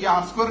സ്ക്വയർ. ഈ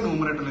R സ്ക്വയർ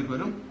ന്യൂമറേറ്ററിലേക്ക്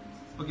വരും.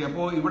 ഓക്കെ,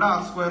 അപ്പൊ ഇവിടെ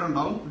R സ്ക്വയർ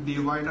ഉണ്ടാവും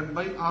divided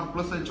by R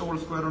plus H whole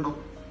square ഉണ്ടാവും.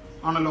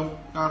 ആണല്ലോ,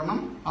 കാരണം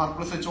r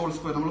plus h whole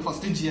square നമ്മൾ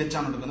ഫസ്റ്റ് gh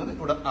ആണ് എടുക്കുന്നത്,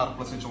 ഇവിടെ r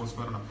plus h whole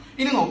square ഉണ്ടാവും.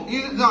 ഇനി നോക്ക്,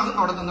 ഇതാണ്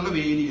അവിടെ നിന്നുള്ള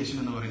വേരിയേഷൻ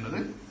എന്ന് പറയുന്നത്.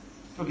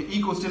 ഓക്കെ, ഈ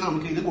ക്വസ്റ്റ്യൻ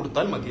നമുക്ക് ഇത്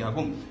കൊടുത്താൽ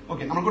മതിയാകും.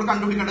 ഓക്കെ, നമുക്കിവിടെ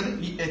കണ്ടുപിടിക്കേണ്ടത്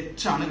ഈ h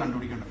ആണ്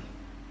കണ്ടുപിടിക്കേണ്ടത്.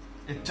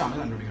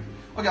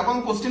 ഓക്കെ, അപ്പൊ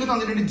ക്വസ്റ്റ്യൻ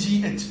തന്നിട്ടുണ്ട്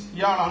gh,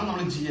 ഇയാളാണ്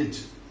നമ്മൾ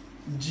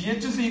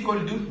gh is equal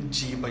to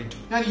g/2.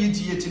 ഞാൻ ഈ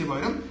gh ന്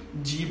പകരം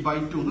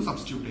g/2 എന്ന്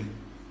സബ്സ്റ്റിറ്റ്യൂട്ട് ചെയ്യുന്നു.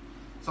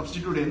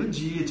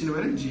 gh ന്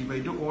പകരം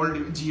g/2 ഓൾ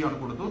g ആണ്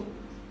കൊടുത്തു,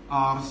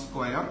 r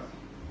square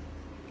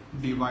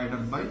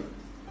divided by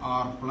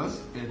r plus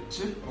h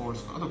whole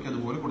square. അതൊക്കെ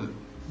അതുപോലെ കൊടുത്തു.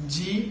 g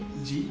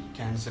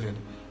ക്യാൻസൽ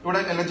ചെയ്തു. ഇവിടെ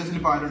LHS ൽ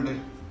പാരുണ്ട്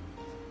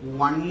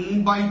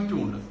 1/2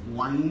 ഉണ്ട്.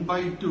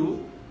 1/2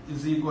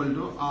 is equal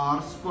to r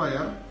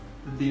square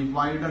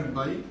divided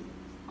by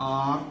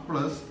r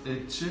plus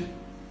h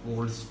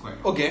whole square.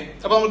 Okay,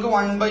 അപ്പൊ നമുക്ക്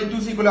 1/2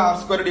 is equal to r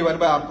square divide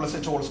by r plus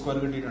h whole square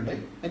കിട്ടിയിട്ടുണ്ട്.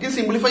 എനിക്ക്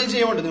സിംപ്ലിഫൈ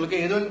ചെയ്യാനുണ്ട്, നിങ്ങൾക്ക്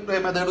ഏത്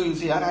മെത്തേഡ്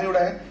യൂസ് ചെയ്യാൻ.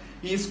 ഞാനിവിടെ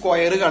ഈ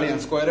സ്ക്വയർ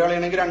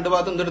കളയണമെങ്കിൽ രണ്ട്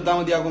ഭാഗത്ത് എന്തെടുത്താൽ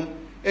മതിയാകും,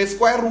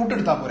 സ്ക്വയർ റൂട്ട്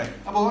എടുത്താൽ പോരെ.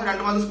 അപ്പോൾ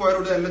രണ്ട് ഭാഗത്ത് സ്ക്വയർ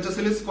റൂട്ട്, LHS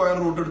ൽ സ്ക്വയർ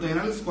റൂട്ട് എടുത്തു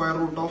കഴിഞ്ഞാൽ square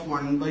root of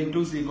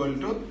 1/2 is equal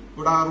to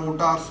ഇവിടെ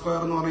റൂട്ട് r സ്ക്വയർ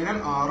എന്ന് പറഞ്ഞാൽ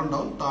r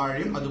ഉണ്ടാവും,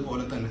 താഴെയും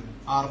അതുപോലെ തന്നെ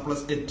r plus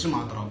h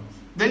മാത്രമാവും.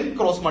 Then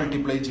cross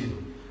multiply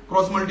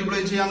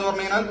ചെയ്യാന്ന്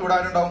പറഞ്ഞു കഴിഞ്ഞാൽ ഇവിടെ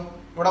ആരുണ്ടാവും,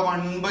 ഇവിടെ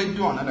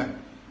 1/2 ആണ് അല്ലെ.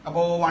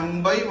 അപ്പോ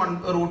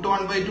റൂട്ട്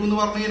 1/2 എന്ന്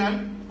പറഞ്ഞു കഴിഞ്ഞാൽ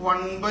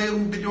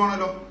 1/√2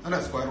 ആണല്ലോ അല്ലെ.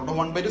 സ്ക്വയർ റൂട്ട്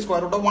 1/2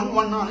 സ്ക്വയർ റൂട്ട്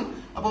 1 ആണ്.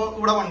 അപ്പൊ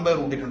ഇവിടെ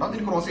 1/√2 ഉണ്ടാവും.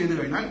 ഇതിന് ക്രോസ് ചെയ്ത്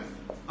കഴിഞ്ഞാൽ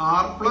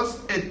r plus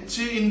h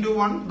into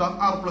 1,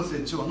 r plus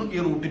h വന്നു, ഈ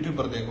 √2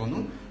 ഇപ്പുറത്തേക്ക് വന്നു,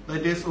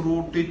 that is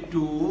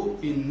 √2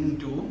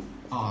 into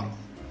r.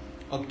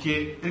 Okay,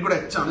 എനിക്കിവിടെ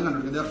h ആണ്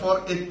കണ്ടുപിടിക്കുന്നത്. therefore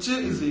h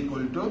is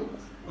equal to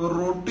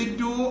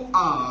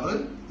 √2r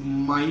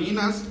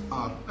minus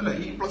r അല്ലെ.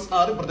 ഈ പ്ലസ്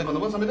r ഇപ്പുറത്തേക്ക്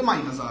വന്നപ്പോൾ സമയത്ത്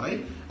മൈനസ് r ആയി.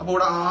 അപ്പൊ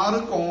ഇവിടെ r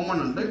കോമൺ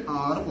ഉണ്ട്,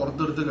 r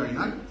പുറത്തെടുത്ത്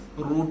കഴിഞ്ഞാൽ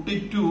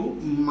 √2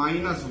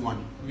 minus 1,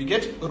 we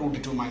get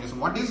 √2 minus 1.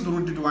 What is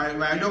 √2?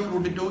 Value of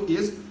 √2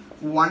 is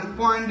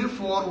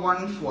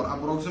 1.414,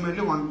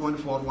 approximately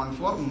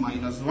 1.414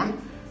 minus 1,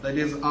 that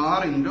is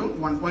r into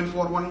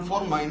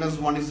 1.414 minus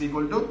 1 is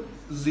equal to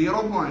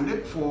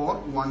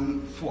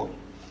 0.414.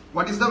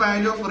 What is the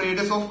value of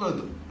radius of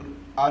earth?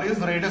 R is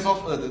radius of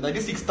earth, that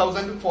is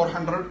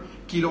 6400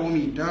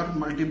 kilometer,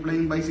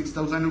 multiplying by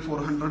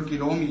 6400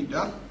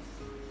 kilometer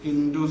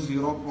into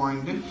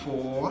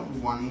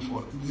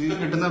 0.414. ഇതിൽ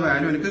കിട്ടുന്ന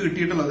value എനിക്ക്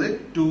കിട്ടിയിട്ടുള്ളത്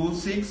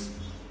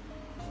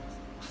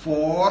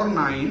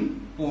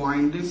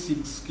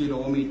 2649.6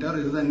 kilometre.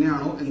 ഇത്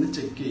തന്നെയാണോ എന്ന്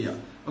check ചെയ്യുക.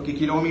 Okay,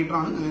 kilometre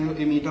ആണ്,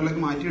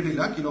 മീറ്ററിലേക്ക്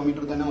മാറ്റിയിട്ടില്ല,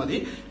 kilometre തന്നെ മതി.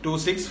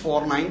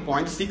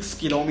 2649.6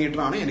 കിലോമീറ്റർ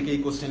ആണ് എനിക്ക് ഈ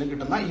ക്വസ്റ്റ്യനിൽ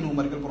കിട്ടുന്ന, ഈ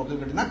ന്യൂമറിക്കൽ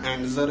പ്രോബ്ലത്തിൽ കിട്ടുന്ന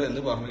ആൻസർ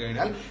എന്ന് പറഞ്ഞു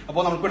കഴിഞ്ഞാൽ.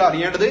 അപ്പോൾ നമുക്കിവിടെ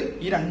അറിയേണ്ടത്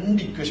ഈ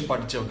രണ്ട് ഇക്വേഷൻ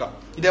പഠിച്ചു വെക്കാം.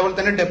 ഇതേപോലെ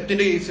തന്നെ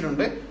ഡെപ്തിന്റെ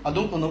കേസിലുണ്ട്,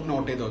 അതും ഒന്ന്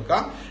നോട്ട് ചെയ്ത്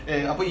വെക്കാം.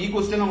 അപ്പൊ ഈ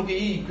ക്വസ്റ്റ്യൻ നമുക്ക്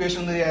ഈ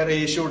ഇക്വേഷൻ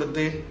റേഷ്യോ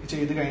എടുത്ത്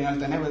ചെയ്ത് കഴിഞ്ഞാൽ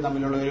തന്നെ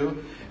തമ്മിലുള്ള ഒരു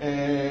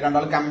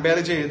രണ്ടാൾ കമ്പയർ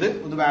ചെയ്ത്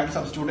ഒന്ന് വാല്യൂ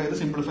സബ്സ്റ്റിറ്റ്യൂട്ട് ചെയ്ത്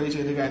സിംപ്ലിഫൈ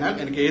ചെയ്ത് കഴിഞ്ഞാൽ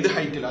എനിക്ക് ഏത്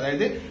ഹൈറ്റിൽ,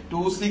 അതായത്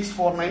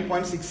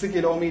 2649.6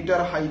 കിലോമീറ്റർ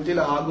ഹൈറ്റിൽ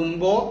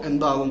ആകുമ്പോ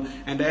എന്താകും,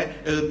 എന്റെ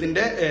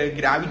എർത്തിന്റെ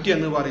ഗ്രാവിറ്റി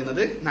എന്ന്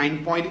പറയുന്നത്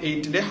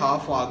 9.8ന്റെ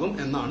ഹാഫ് ആകും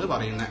എന്നാണ്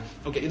പറയുന്നത്.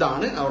 ഓക്കെ,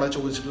 ഇതാണ് അവിടെ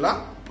ചോദിച്ചിട്ടുള്ള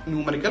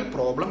ന്യൂമറിക്കൽ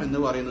പ്രോബ്ലം എന്ന്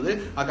പറയുന്നത്.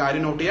 ആ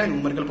കാര്യം നോട്ട് ചെയ്യുക,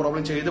 ന്യൂമറിക്കൽ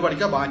പ്രോബ്ലം ചെയ്ത്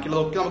പഠിക്കുക.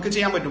 ബാക്കിയുള്ളതൊക്കെ നമുക്ക്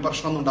ചെയ്യാൻ പറ്റും,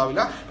 പ്രശ്നമൊന്നും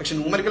ഉണ്ടാവില്ല. പക്ഷെ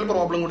ന്യൂമറിക്കൽ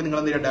പ്രോബ്ലം കൂടി നിങ്ങൾ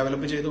എന്തെങ്കിലും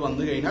ഡെവലപ്പ് ചെയ്ത്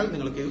വന്നു കഴിഞ്ഞാൽ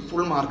നിങ്ങൾക്ക്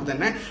ഫുൾ മാർക്ക്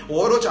തന്നെ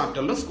ഓരോ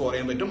ചാപ്റ്ററിലും സ്കോർ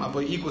ചെയ്യാൻ പറ്റും. അപ്പോൾ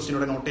ഈ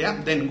ക്വസ്റ്റ്യനോടെ നോട്ട് ചെയ്യാം.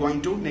 Then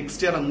going to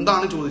next year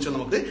എന്താണ് ചോദിച്ചത്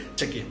നമുക്ക്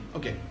ചെക്ക് ചെയ്യാം.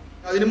 ഓക്കെ,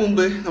 അതിന്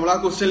മുമ്പ് നമ്മൾ ആ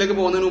ക്വസ്റ്റ്യനിലേക്ക്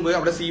പോകുന്നതിന് മുമ്പ്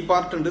അവിടെ സി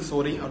പാർട്ട് ഉണ്ട്,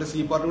 അവിടെ സി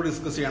പാർട്ട് കൂടി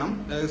ഡിസ്കസ് ചെയ്യണം.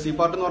 സി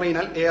പാർട്ട് എന്ന്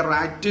പറഞ്ഞാൽ A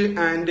rat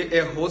and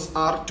A hose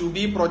R to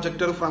B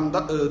projected from the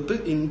earth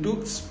in to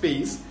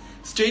space.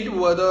 State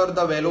whether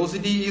the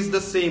velocity is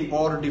the same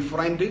or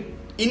different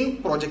in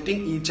projecting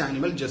each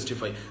animal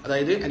justify.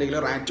 അതായത്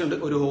എന്തെങ്കിലും rat ഉണ്ട്,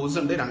 ഒരു ഹോസ്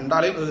ഉണ്ട്,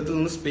 രണ്ടാളെയും എർത്തിൽ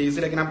നിന്ന്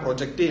സ്പേസിലേക്ക് ഞാൻ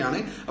പ്രൊജക്ട് ചെയ്യാണ്.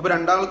 അപ്പൊ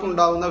രണ്ടാൾക്കും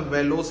ഉണ്ടാവുന്ന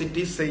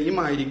വെലോസിറ്റി സെയിം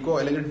ആയിരിക്കോ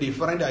അല്ലെങ്കിൽ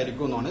ഡിഫറന്റ്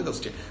ആയിരിക്കോ എന്നാണ്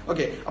ക്വസ്റ്റ്യൻ.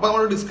 ഓക്കെ, അപ്പൊ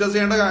നമ്മൾ ഡിസ്കസ്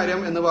ചെയ്യേണ്ട കാര്യം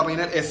എന്ന് പറഞ്ഞു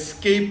കഴിഞ്ഞാൽ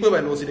എസ്കേപ്പ്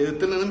വെലോസിറ്റി.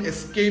 എർത്തിൽ നിന്നും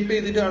എസ്കേപ്പ്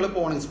ചെയ്തിട്ട് ആൾ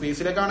പോകണം.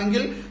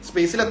 സ്പേസിലേക്കാണെങ്കിൽ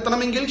സ്പേസിൽ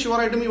എത്തണമെങ്കിൽ ഷുവർ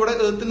ആയിട്ടും ഇവിടെ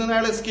എർത്തിൽ നിന്ന്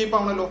അയാൾ എസ്കേപ്പ്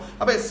ആവണല്ലോ.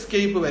 അപ്പൊ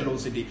എസ്കേപ്പ്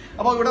വെലോസിറ്റി.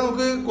 അപ്പൊ ഇവിടെ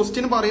നമുക്ക്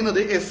ക്വസ്റ്റ്യൻ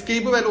പറയുന്നത്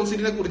എസ്കേപ്പ്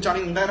വെലോസിറ്റിനെ കുറിച്ചാണ്.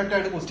 ഇൻഡയറക്റ്റ്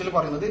ആയിട്ട് ക്വസ്റ്റ്യൻ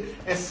പറയുന്നത്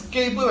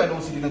എസ്കേപ്പ്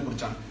വെലോസിറ്റിനെ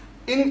കുറിച്ചാണ്.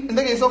 In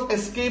the case of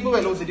escape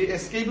velocity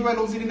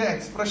ന്റെ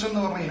expression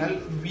എന്ന് പറഞ്ഞു കഴിഞ്ഞാൽ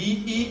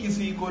VE is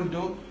equal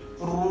to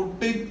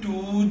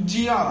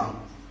 √2gr ആണ്.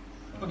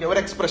 ഓക്കെ, ഒരു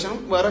എക്സ്പ്രഷൻ,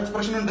 വേറെ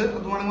എക്സ്പ്രഷൻ ഉണ്ട്,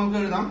 അത് വേണമെങ്കിൽ നമുക്ക്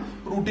എഴുതാം.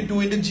 √2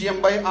 into gm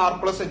by r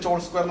plus h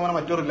whole square എന്ന് പറഞ്ഞ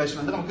മറ്റൊരു റിലേഷൻ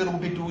ഉണ്ട്. നമുക്ക്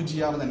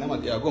 √2gr തന്നെ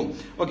മതിയാകും.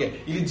 ഓക്കെ,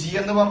 ഇത് g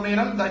എന്ന് പറഞ്ഞു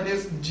കഴിഞ്ഞാൽ that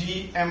is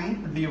gm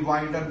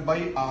divided by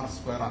r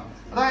square ആണ്.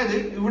 അതായത്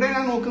ഇവിടെ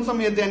ഞാൻ നോക്കുന്ന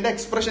സമയത്ത് എന്റെ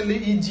എക്സ്പ്രഷനിൽ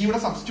ഈ g ഇവിടെ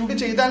സബ്സ്റ്റിറ്റ്യൂട്ട്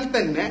ചെയ്താൽ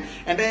തന്നെ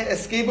എന്റെ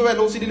എസ്കേപ്പ്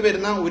വെലോസിറ്റിയിൽ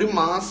വരുന്ന ഒരു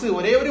മാസ്,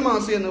 ഒരേ ഒരു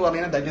മാസ് എന്ന്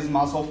പറഞ്ഞാൽ that is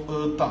mass of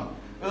earth ആണ്.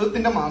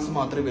 എർത്തിന്റെ മാസ്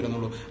മാത്രമേ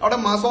വരുന്നുള്ളൂ. അവിടെ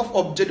mass of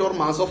object or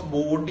mass of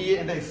ബോഡിയെ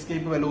എന്റെ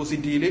എസ്കേപ്പ്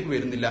വെലോസിറ്റിയിൽ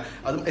വരുന്നില്ല.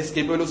 അതും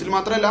എസ്കേപ്പ് വെലോസിറ്റി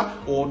മാത്രമല്ല,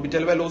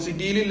 orbital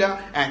വെലോസിറ്റിയിലില്ല,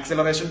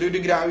 acceleration due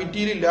to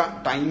ഗ്രാവിറ്റിയിലില്ല,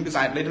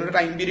 സാറ്റലൈറ്റിന്റെ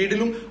time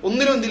പീരീഡിലും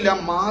ഒന്നിനും എന്തില്ല.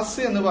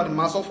 മാസ് എന്ന് പറയും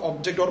mass of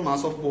object or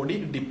mass of body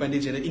depend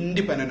ചെയ്യുന്നത്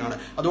ഇൻഡിപെൻഡന്റ് ആണ്.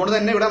 അതുകൊണ്ട്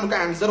തന്നെ ഇവിടെ നമുക്ക്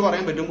ആൻസർ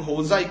പറയാൻ പറ്റും.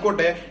 ഹോസ്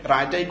ആയിക്കോട്ടെ,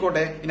 റാറ്റ്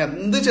ആയിക്കോട്ടെ, ഇനി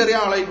എന്ത് ചെറിയ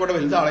ആളായിക്കോട്ടെ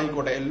വലുത്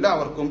ആളായിക്കോട്ടെ,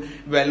 എല്ലാവർക്കും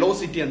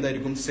വെലോസിറ്റി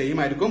എന്തായിരിക്കും, സെയിം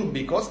ആയിരിക്കും.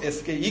 ബിക്കോസ്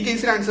ഈ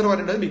കേസിൽ ആൻസർ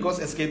പറയുന്നത് because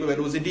escape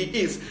velocity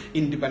is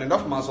independent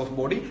of mass of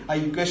body. ആ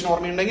ഇക്വേഷൻ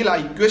ഓർമ്മയുണ്ടെങ്കിൽ ആ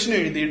ഇക്വേഷൻ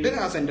എഴുതിയിട്ട്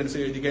ആ സെന്റൻസ്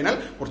എഴുതി കഴിഞ്ഞാൽ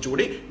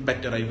കുറച്ചുകൂടി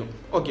ബെറ്റർ ആയിരിക്കും.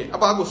 ഓക്കെ,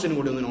 അപ്പൊ ആ ക്വസ്റ്റ്യൻ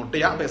കൂടി ഒന്ന് നോട്ട്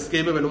ചെയ്യാം. അപ്പൊ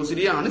എസ്കേപ്പ്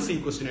വെലോസിറ്റി ആണ് സി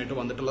ക്വസ്റ്റ്യൻ ആയിട്ട്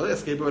വന്നിട്ടുള്ളത്.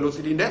 എസ്കേപ്പ്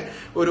വെലോസിറ്റിന്റെ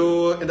ഒരു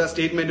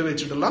സ്റ്റേറ്റ്മെന്റ്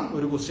വെച്ചിട്ടുള്ള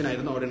ഒരു ക്വസ്റ്റ്യൻ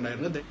ആയിരുന്നു അവിടെ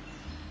ഉണ്ടായിരുന്നത്.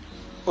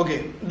 ഓക്കെ,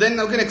 ദെൻ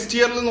നമുക്ക് നെക്സ്റ്റ്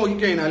ഇയറിൽ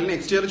നോക്കിക്കഴിഞ്ഞാൽ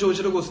നെക്സ്റ്റ് ഇയർ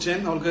ചോദിച്ചൊരു ക്വസ്റ്റ്യൻ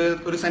നമുക്ക്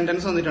ഒരു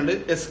സെന്റൻസ് തന്നിട്ടുണ്ട്.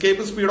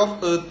 Escape speed of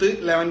earth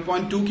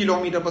 11.2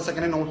 km/s.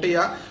 Not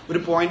ചെയ്യുക, ഒരു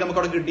പോയിന്റ് നമുക്ക്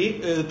അവിടെ കിട്ടി.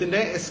 എർത്തിന്റെ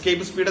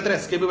എസ്കേപ്പ് സ്പീഡ് എത്ര,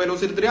 എസ്കേപ്പ്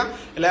വെലോസിറ്റി എത്ര,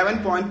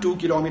 11.2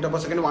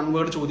 km/s. വൺ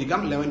വേർഡ് ചോദിക്കാം.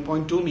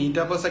 11.2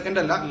 m/s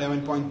അല്ല,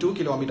 11.2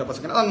 km/s.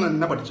 അതൊന്ന്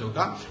തന്നെ പഠിച്ചു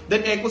നോക്കാം.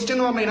 ദെൻ എ ക്വസ്റ്റ്യൻ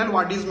എന്ന് പറഞ്ഞു കഴിഞ്ഞാൽ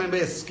what is my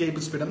by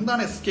escape speed.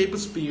 എന്താണ്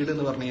എസ്കേപ്പ് സ്പീഡ്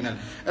എന്ന് പറഞ്ഞു കഴിഞ്ഞാൽ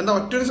എന്താ,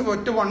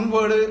 ഒറ്റ വൺ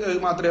വേർഡ്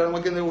മാത്രമേ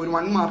നമുക്ക് ഒരു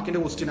 1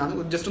 മാർക്കിന്റെ ക്വസ്റ്റ്യൻ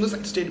ആണ്. ജസ്റ്റ് ഒന്ന്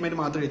സ്റ്റേറ്റ്മെന്റ്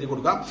മാത്രം എഴുതി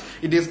കൊടുക്കാം.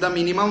 It is the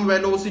minimum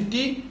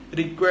velocity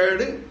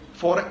required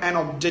for an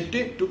object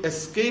to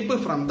escape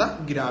from the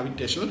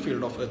gravitational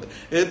field of Earth.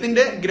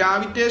 എർത്തിന്റെ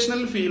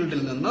gravitational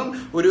ഫീൽഡിൽ നിന്നും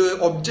ഒരു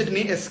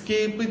ഒബ്ജക്റ്റിനെ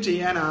എസ്കേപ്പ്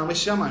ചെയ്യാൻ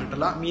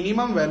ആവശ്യമായിട്ടുള്ള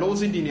മിനിമം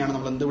വെലോസിറ്റിനെയാണ്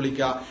നമ്മൾ എന്ത്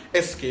വിളിക്കുക,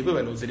 escape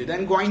velocity.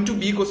 Then going to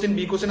B question.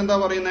 B question എന്താ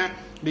പറയുന്നത്,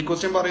 ബി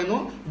ക്വസ്റ്റ്യൻ പറയുന്നു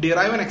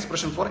derive an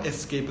expression for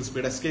escape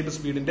speed. Escape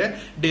സ്പീഡിന്റെ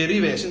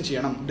derivation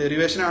ചെയ്യണം.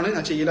 ഡെറിവേഷൻ ആണ്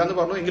ഞാൻ ചെയ്യില്ല എന്ന്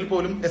പറഞ്ഞു, എങ്കിൽ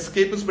പോലും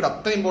എസ്കേപ്പ് സ്പീഡ്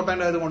അത്ര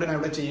ഇമ്പോർട്ടന്റ് ആയതുകൊണ്ട് ഞാൻ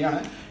ഇവിടെ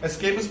ചെയ്യാണ്.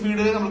 എസ്കേപ്പ്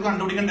സ്പീഡ് നമുക്ക്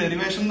കണ്ടുപിടിക്കാൻ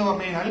ഡെറിവേഷൻ എന്ന്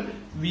പറഞ്ഞു കഴിഞ്ഞാൽ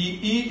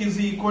VE is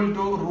equal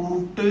to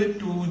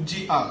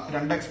 √2gr.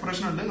 രണ്ട്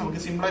എക്സ്പ്രഷൻ ഉണ്ട്. നമുക്ക്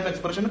സിമ്പിൾ ആയിട്ട്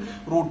എക്സ്പ്രഷൻ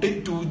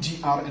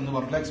 √2gr എന്ന്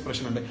പറഞ്ഞ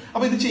എക്സ്പ്രഷൻ ഉണ്ട്.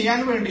 അപ്പൊ ഇത് ചെയ്യാൻ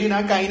വേണ്ടി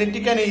ഞാൻ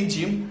കൈനറ്റിക്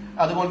എനർജിയും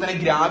അതുപോലെ തന്നെ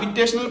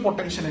ഗ്രാവിറ്റേഷണൽ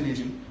പൊട്ടൻഷ്യൽ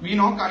എനർജിയും വി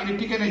നോ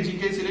കൈനറ്റിക് എനർജി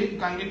കേസിൽ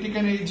kinetic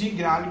energy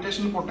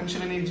gravitational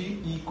potential energy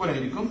equal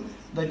ആയിരിക്കും.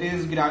 That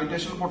is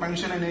gravitational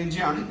potential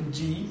energy ആണ്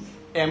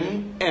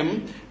Gmm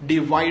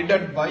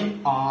ഡിവൈഡഡ് ബൈ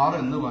R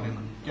എന്ന്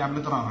പറയുന്നത്.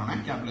 ക്യാപിറ്റൽ ആർ ആണ്,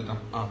 ക്യാപിറ്റൽ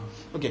ആർ.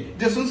 ഓക്കെ,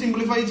 ജസ്റ്റ് ഒന്ന്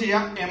സിംപ്ലിഫൈ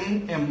ചെയ്യാം.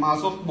 എം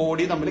മാസ് ഓഫ്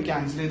ബോഡി തമ്മിൽ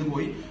ക്യാൻസൽ ചെയ്ത്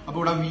പോയി. അപ്പൊ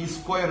ഇവിടെ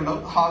v²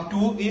 ഉണ്ടാവും.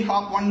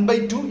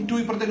 1/2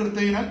 ഇപ്പുറത്തേക്ക് എടുത്തു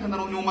കഴിഞ്ഞാൽ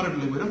എന്താണ്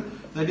ന്യൂമറേറ്ററിൽ വരും.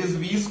 That is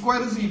v²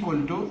 is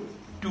equal to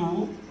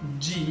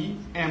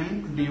 2gm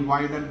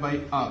divided by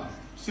r.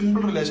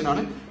 Simple relation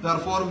ആണ്.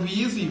 Therefore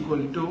v is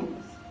equal to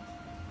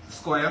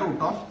square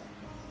root of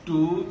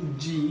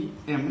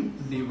 2gm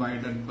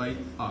divided by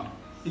r.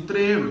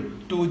 ഇത്രയേ ഉള്ളൂ,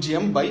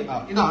 2gm by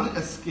r. ഇതാണ്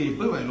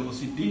എസ്കേപ്പ്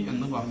വെലോസിറ്റി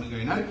എന്ന് പറഞ്ഞു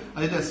കഴിഞ്ഞാൽ.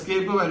 അതായത്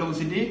escape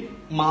velocity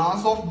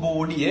mass of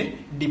ബോഡിയെ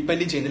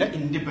depend ചെയ്യുന്നില്ല,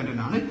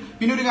 independent ആണ്.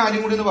 പിന്നെ ഒരു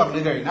കാര്യം കൂടി എന്ന്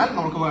പറഞ്ഞു കഴിഞ്ഞാൽ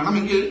നമുക്ക്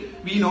വേണമെങ്കിൽ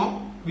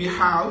we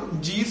have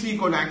g is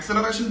equal to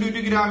acceleration due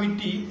to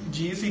gravity,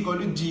 g is equal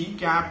to g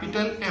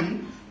capital M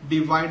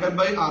divided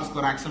by r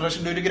square. Acceleration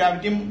due to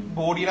ഗ്രാവിറ്റിയും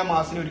ബോഡിയുടെ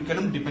മാസിനെ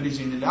ഒരിക്കലും ഡിപ്പെൻഡ്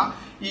ചെയ്യുന്നില്ല.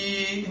 ഈ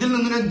ഇതിൽ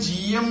നിന്ന്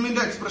gm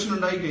ന്റെ എക്സ്പ്രഷൻ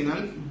ഉണ്ടായി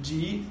കഴിഞ്ഞാൽ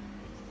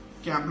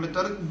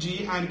G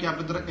and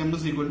capital M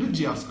is equal to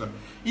gr square.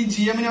 ഈ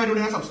gm നെ അവരോട്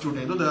ഞാൻ സബ്സ്റ്റിറ്റ്യൂട്ട്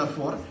ചെയ്തു.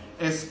 Therefore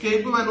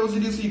escape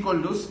velocity is equal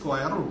to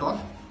square root of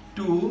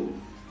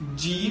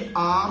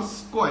 2gr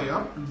square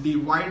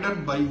divided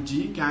by g,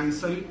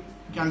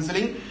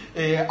 cancelling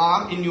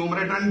r in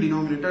numerator and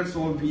denominator,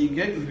 so we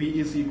get v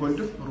is equal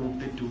to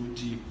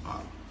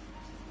 √2gr.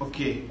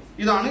 Okay,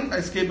 ഇതാണ്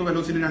escape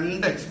velocity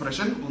രണ്ട്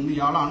expression. ഒന്ന്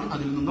ഇയാളാണ്,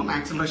 അതിൽ നിന്നും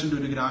acceleration due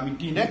to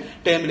ഗ്രാവിറ്റിന്റെ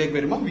ടേമിലേക്ക്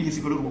വരുമ്പോൾ v is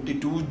equal to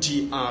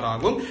 √2gr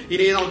ആകും.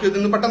 ഇനി നമുക്ക്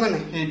ഇതിന് പെട്ടെന്ന്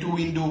തന്നെ 2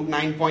 into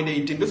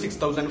 9.8 into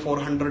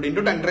 6400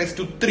 into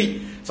 10⁻³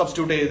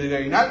 സബ്സ്റ്റിറ്റ്യൂട്ട് ചെയ്ത്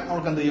കഴിഞ്ഞാൽ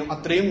നമുക്ക് എന്ത് ചെയ്യും,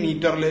 അത്രയും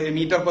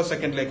മീറ്റർ പെർ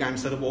സെക്കൻഡിലേക്ക്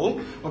ആൻസർ പോകും.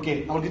 ഓക്കെ,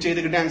 നമുക്ക് ചെയ്ത്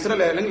കിട്ടിയ ആൻസർ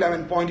അല്ലെങ്കിൽ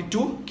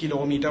 11.2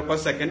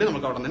 km/s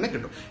നമുക്ക് അവിടെ തന്നെ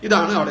കിട്ടും.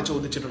 ഇതാണ് അവിടെ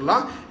ചോദിച്ചിട്ടുള്ള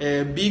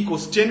ബി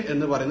ക്വസ്റ്റ്യൻ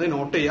എന്ന് പറയുന്നത്.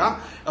 നോട്ട് ചെയ്യുക.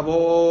 അപ്പോ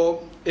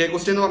എ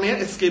ക്വസ്റ്റ്യൻ എന്ന് പറഞ്ഞാൽ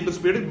എസ്കേപ്പ്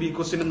സ്പീഡ്, ബി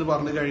ക്വസ്റ്റ്യൻ എന്ന്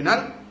പറഞ്ഞു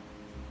കഴിഞ്ഞാൽ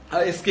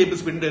escape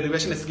speed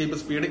derivation, escape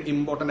speed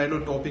important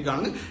topic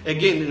ആണ്.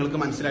 Again നിങ്ങൾക്ക്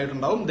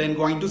മനസ്സിലായിട്ടുണ്ടാവും. Then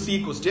going to see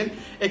question,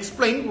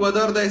 explain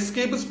whether the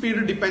escape speed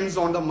depends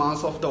on the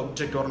mass of the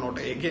object or not.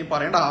 Again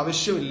പറയേണ്ട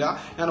ആവശ്യമില്ല,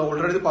 ഞാൻ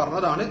already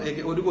പറഞ്ഞതാണ്.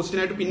 ഒരു ക്വസ്റ്റ്യൻ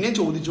ആയിട്ട് പിന്നെയും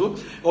ചോദിച്ചു,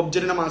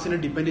 ഒബ്ജക്റ്റിന്റെ മാസിനെ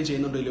ഡിപ്പെൻഡ്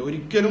ചെയ്യുന്നുണ്ടല്ലോ.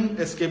 ഒരിക്കലും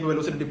എസ്കേപ്പ്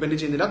വെലോസിറ്റി ഡിപ്പെൻഡ്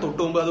ചെയ്യുന്നില്ല. തൊട്ട്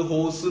മുമ്പ് അത്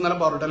ഹോസ്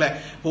എന്നെല്ലാം പറഞ്ഞിട്ട് അല്ലെ,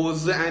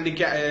 ഹോസ് ആൻഡ്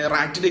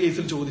റാറ്റിന്റെ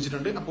കേസിൽ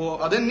ചോദിച്ചിട്ടുണ്ട്. അപ്പോൾ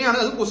അത് തന്നെയാണ്,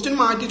 അത് ക്വസ്റ്റ്യൻ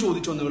മാറ്റി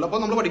ചോദിച്ചു എന്നുള്ളൂ.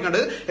 അപ്പോൾ നമ്മൾ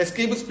പഠിക്കേണ്ടത്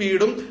എസ്കേപ്പ്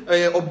സ്പീഡും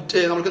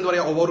നമുക്ക് എന്താ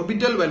പറയാ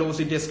orbital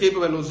velocity,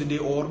 escape velocity,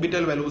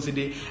 orbital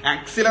velocity,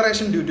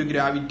 acceleration due to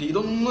gravity,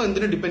 ഇതൊന്നും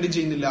എന്തിനെ ഡിപ്പെൻഡ്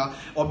ചെയ്യുന്നില്ല,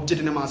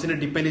 ഒബ്ജക്റ്റിന്റെ മാസിനെ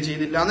ഡിപ്പെൻഡ്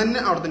ചെയ്യുന്നില്ല തന്നെ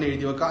അവിടെ തന്നെ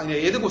എഴുതി വെക്കാം.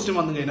 ഏത് ക്വസ്റ്റ്യൻ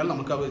വന്നു കഴിഞ്ഞാൽ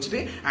നമുക്ക് അത് വെച്ചിട്ട്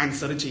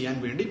ആൻസർ ചെയ്യാൻ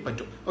വേണ്ടി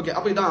പറ്റും. ഓക്കെ,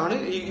 അപ്പൊ ഇതാണ്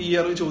ഈ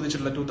ഇയർ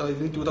ചോദിച്ചിട്ടുള്ള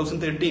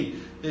 2013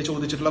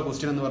 ചോദിച്ചിട്ടുള്ള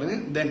ക്വസ്റ്റ്യൻ എന്ന്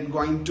പറയുന്നത്. ദെൻ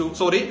ഗോയിങ് ടു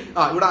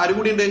ഇവിടെ ആരും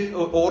കൂടി ഉണ്ട്,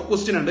 ഓർ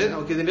ക്വസ്റ്റ്യൻ ഉണ്ട്.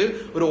 ഓക്കെ, ഇതിന്റെ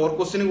ഒരു ഓർ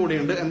ക്വസ്റ്റ്യൻ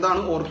കൂടിയുണ്ട്.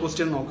 എന്താണ് ഓർ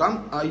ക്വസ്റ്റ്യൻ നോക്കാം.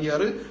 ആ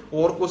ഇയർ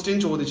ഓർ ക്വസ്റ്റ്യൻ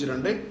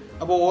ചോദിച്ചിട്ടുണ്ട്.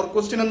 അപ്പോൾ ഓർ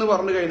ക്വസ്റ്റ്യൻ എന്ന്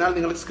പറഞ്ഞു കഴിഞ്ഞാൽ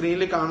നിങ്ങൾ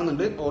സ്ക്രീനിൽ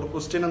കാണുന്നുണ്ട്. ഓർ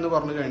ക്വസ്റ്റ്യൻ എന്ന്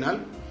പറഞ്ഞു കഴിഞ്ഞാൽ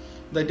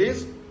ദാറ്റ്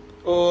ഈസ്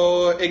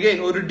again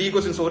ഒരു D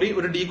question, sorry,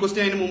 ഒരു D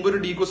question അതിന് മുമ്പ് ഒരു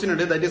D question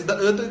ഉണ്ട്. That is the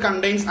earth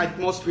contains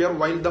atmosphere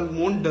while the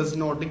moon does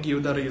not give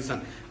the reason.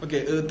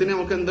 Okay, earthന്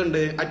നമുക്ക്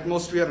എന്തുണ്ട്,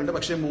 atmosphere ഉണ്ട്.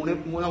 പക്ഷേ മൂണ്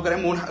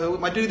നമുക്കറിയാം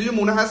മറ്റൊരു രീതിയിൽ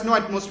moon has no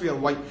atmosphere.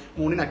 Why?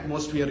 മൂണിന്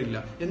atmosphere ഇല്ല.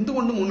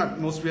 എന്തുകൊണ്ട് മൂൺ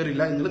atmosphere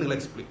ഇല്ല എന്നുള്ളത് നിങ്ങൾ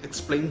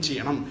എക്സ്പ്ലെയിൻ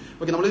ചെയ്യണം.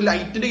 ഓക്കെ, നമ്മൾ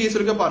ലൈറ്റിന്റെ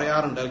കേസിലൊക്കെ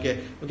പറയാറുണ്ട്. ഓക്കെ,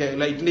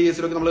 ലൈറ്റിന്റെ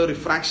കേസിലൊക്കെ നമ്മൾ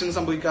റിഫ്രാക്ഷൻ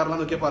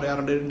സംഭവിക്കാറില്ലെന്നൊക്കെ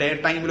പറയാറുണ്ട്. ഡേ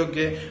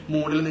ടൈമിലൊക്കെ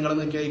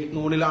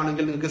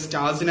മൂണിലാണെങ്കിൽ നിങ്ങൾക്ക്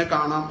സ്റ്റാർസിനെ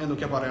കാണാം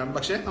എന്നൊക്കെ പറയാറുണ്ട്.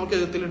 പക്ഷേ നമുക്ക്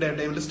എർത്തിൽ ഡേ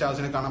ടൈമിൽ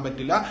സ്റ്റാർസിനെ കാണാൻ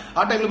പറ്റില്ല.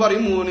 ആ ടൈമിൽ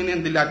പറയും മൂണിന്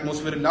എന്തില്ല,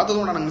 അറ്റ്മോസ്ഫിയർ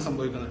ഇല്ലാത്തതുകൊണ്ടാണ് അങ്ങനെ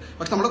സംഭവിക്കുന്നത്.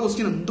 പക്ഷെ നമ്മുടെ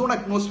ക്വസ്റ്റ്യൻ എന്തുകൊണ്ട്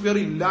അറ്റ്മോസ്ഫിയർ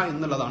ഇല്ല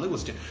എന്നുള്ളതാണ്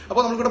ക്വസ്റ്റ്യൻ.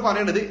 അപ്പോൾ നമുക്കിവിടെ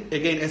പറയേണ്ടത്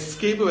എഗെയിൻ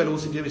എസ്കേപ്പ്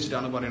വെലോസിറ്റിയെ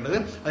വെച്ചിട്ടാണ് പറയേണ്ടത്.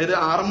 അതായത്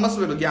RMS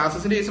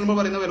ഗ്യാസസിന്റെ കേസിൽ നമ്മൾ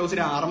പറയുന്ന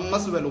വെലോസിറ്റി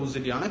RMS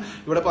വെലോസിറ്റി ആണ്.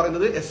 ഇവിടെ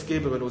പറയുന്നത്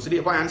എസ്കേപ്പ് വെലോസിറ്റി.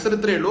 അപ്പൊ ആൻസർ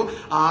ഇത്രയേ ഉള്ളൂ.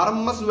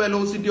 RMS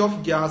velocity of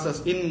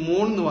gases in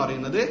moon എന്ന്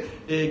പറയുന്നത്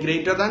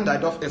greater than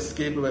that of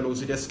escape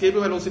velocity. Escape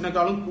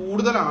വെലോസിറ്റിനേക്കാളും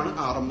കൂടുതലാണ്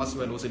RMS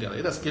വെലോസിറ്റി.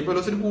 അതായത് എസ്കേപ്പ്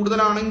വെലോസിറ്റി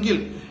കൂടുതലാണെങ്കിൽ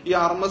ഈ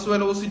RMS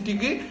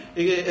വെലോസിറ്റിക്ക്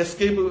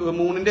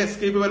മൂണിന്റെ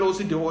എസ്കേപ്പ്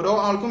വെലോസിറ്റി, ഓരോ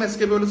ആൾക്കും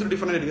എസ്കേപ്പ് വെലോസിറ്റി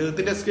ഡിഫറെന്റ് ആയിരിക്കും.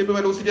 എർത്തിന്റെ എസ്കേപ്പ്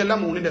വെലോസിറ്റി അല്ല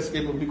മൂണിന്റെ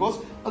എസ്കേപ്പ്, ബിക്കോസ്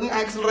അത്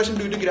ആക്സിലറേഷൻ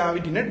ഡ്യൂ ടു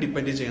ഗ്രാവിറ്റിനെ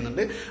ഡിപ്പെൻഡ്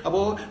ചെയ്യുന്നുണ്ട്.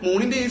 അപ്പോ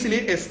മൂണിന്റെ കേസിൽ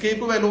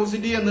എസ്കേപ്പ്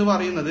വെലോസിറ്റി എന്ന്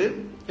പറയുന്നത്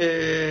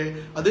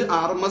അത്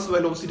RMS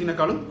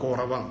വെലോസിറ്റിനേക്കാളും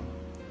കുറവാണ്.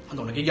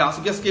 അതുകൊണ്ട്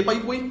ഗ്യാസ് എസ്കേപ്പ് ആയി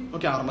പോയി.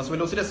 ഓക്കെ, RMS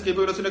വെലോസിറ്റി എസ്കേപ്പ്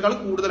വെലോസിറ്റിയേക്കാൾ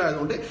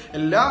കൂടുതലായതുകൊണ്ട്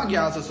എല്ലാ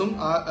ഗ്യാസസും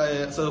ആ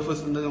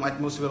സർഫസിൽ നിന്നും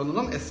അറ്റ്മോസ്ഫിയറിൽ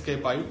നിന്നും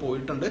എസ്കേപ്പ് ആയി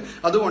പോയിട്ടുണ്ട്.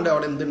 അതുകൊണ്ട്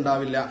അവിടെ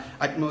എന്തുണ്ടാവില്ല,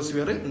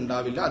 അറ്റ്മോസ്ഫിയർ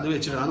ഉണ്ടാവില്ല. അത്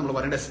വെച്ചിട്ടാണ് നമ്മൾ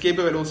പറയേണ്ടത്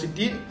escape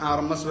velocity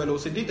RMS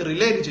velocity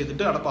relate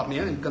ചെയ്തിട്ട് അവിടെ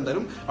പറഞ്ഞാൽ നിങ്ങൾക്ക്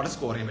എന്തായാലും അവിടെ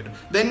സ്കോർ ചെയ്യാൻ പറ്റും.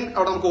 ദെൻ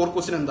അവിടെ നമുക്ക് ഓർ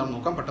ക്വസ്റ്റ്യൻ എന്താണെന്ന്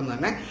നോക്കാം പെട്ടെന്ന്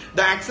തന്നെ.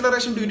 The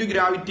acceleration due to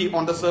gravity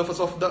on the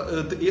surface of the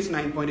earth is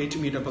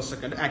 9.8 metre per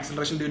second.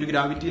 Acceleration due to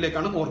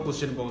ഗ്രാവിറ്റിയിലേക്കാണ് or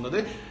question പോകുന്നത്.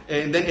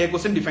 Then A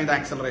question define the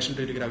acceleration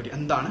due to gravity.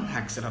 എന്താണ്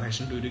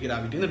acceleration due to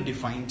gravity എന്ന്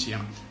define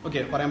ചെയ്യണം. Okay,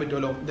 പറയാൻ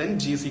പറ്റുമല്ലോ. Then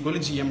G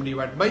 = gm /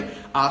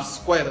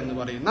 r² എന്ന്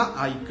പറയുന്ന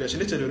ആ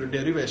ഇക്വേഷന്റെ ചെറിയൊരു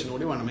ഡെറിവേഷൻ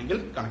കൂടി വേണമെങ്കിൽ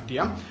കണക്ട്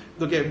ചെയ്യാം.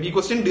 Okay, B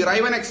question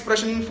derive an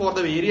expression for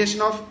the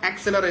variation of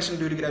acceleration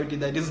due to gravity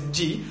that is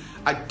G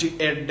at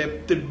a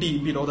depth d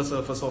below the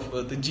surface of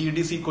earth. GD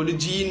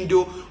 = G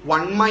 ×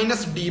 1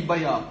 -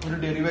 d/r. ഒരു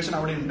derivation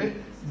അവിടെ ഉണ്ട്.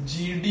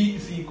 GD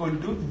 =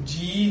 G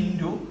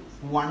 ×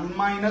 1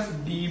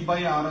 -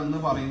 d/r എന്ന്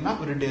പറയുന്ന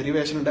ഒരു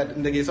derivation ഉണ്ട്.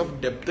 In the case of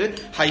depth,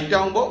 height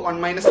ആകുമ്പോൾ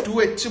 1 -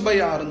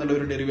 2h/r എന്നുള്ള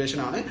ഒരു ഡെറിവേഷൻ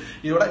ആണ്.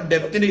 ഇവിടെ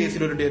ഡെപ്തിന്റെ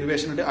കേസിൽ ഒരു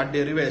ഡെറിവേഷൻ ഉണ്ട്. ആ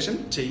ഡെറിവേഷൻ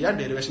ചെയ്യുക.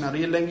 ഡെറിവേഷൻ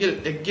അറിയില്ലെങ്കിൽ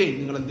എഗെയിൻ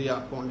നിങ്ങൾ എന്ത് ചെയ്യുക,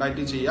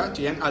 കോൺടാക്ട് ചെയ്യുക.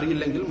 ചെയ്യാൻ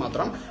അറിയില്ലെങ്കിൽ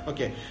മാത്രം.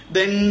 Okay,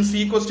 then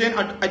C question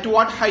at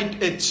what height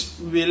h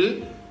will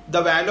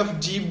the value of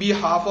G be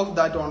half of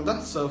that on the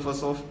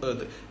surface of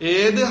earth.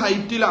 ഏത്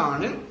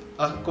ഹൈറ്റിലാണ്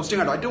ക്വസ്റ്റ്യൻ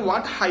കേട്ടോ. at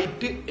what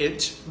height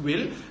h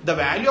will the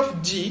value of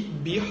G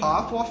be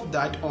half of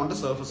that on the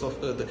surface of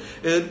earth.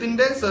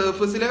 എർത്തിന്റെ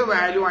സർഫസിലെ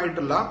value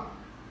ആയിട്ടുള്ള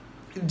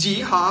G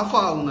half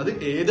ആവുന്നത്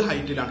ഏത്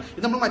ഹൈറ്റിലാണ്?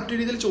 ഇത് നമ്മൾ മറ്റൊരു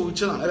രീതിയിൽ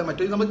ചോദിച്ചതാണ്, അല്ലെ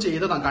മറ്റൊരു നമ്മൾ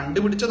ചെയ്തതാണ്,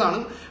 കണ്ടുപിടിച്ചതാണ്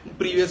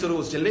പ്രീവിയസ് ഒരു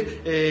ക്വസ്റ്റ്യനിൽ.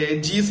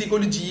 G =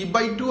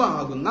 G/2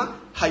 ആകുന്ന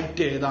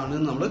ഹൈറ്റ് ഏതാണ്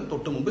നമ്മൾ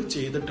തൊട്ട് മുമ്പ്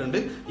ചെയ്തിട്ടുണ്ട്.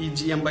 ഈ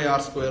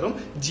gm/r²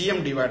 gm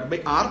 /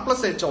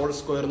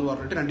 r+h² എന്ന്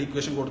പറഞ്ഞിട്ട് രണ്ട്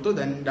ഇക്വേഷൻ കൊടുത്തു.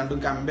 ദെൻ രണ്ടും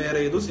കമ്പയർ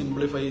ചെയ്തു,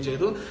 സിംപ്ലിഫൈ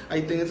ചെയ്തു. ഐ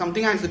തിങ്ക്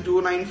സംതിങ് ആൻസർ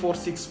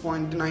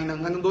 2946.9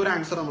 അങ്ങനെ എന്തോ ഒരു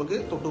ആൻസർ നമുക്ക്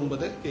തൊട്ട്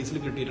മുമ്പത്തെ കേസിൽ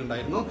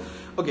കിട്ടിയിട്ടുണ്ടായിരുന്നു.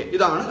 ഓക്കെ,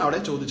 ഇതാണ് അവിടെ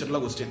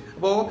ചോദിച്ചിട്ടുള്ള ക്വസ്റ്റ്യൻ.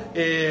 അപ്പോ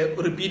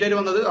റിപ്പീറ്റ് ആയിട്ട്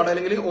വന്നത് അവിടെ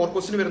അല്ലെങ്കിൽ ഓർ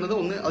ക്വസ്റ്റ്യൻ വരുന്നത്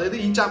ഒന്ന്, അതായത്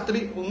ഈ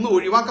ചാപ്റ്ററിൽ ഒന്ന്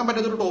ഒഴിവാക്കാൻ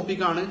പറ്റാത്ത ഒരു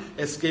ടോപ്പിക്കാണ്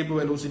എസ്കേപ്പ്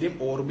വെലോസിറ്റിയും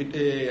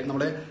ഓർബിറ്റ്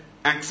നമ്മുടെ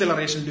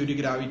ആക്സിലറേഷൻ ഡ്യൂ ടു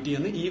ഗ്രാവിറ്റി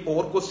എന്ന് ഈ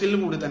ഓർ ക്വസ്റ്റ്യനിൽ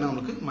കൂടി തന്നെ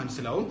നമുക്ക്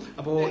മനസ്സിലാവും.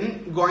 അപ്പോൾ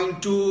going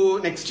to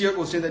next year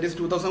question, that is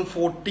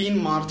 2014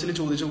 മാർച്ചിൽ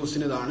ചോദിച്ച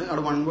ക്വസ്റ്റ്യൻ ഇതാണ്.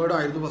 അവിടെ 1 വേർഡ്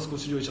ആയിരുന്നു first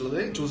question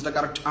ചോദിച്ചുള്ളത്. Choose the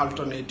correct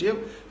alternative.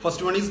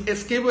 First one is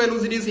escape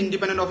velocity is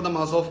independent of the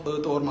mass of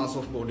earth or mass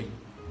of body.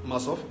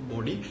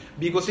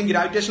 B question,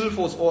 gravitational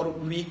force or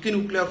weak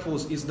nuclear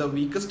force is the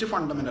weakest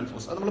fundamental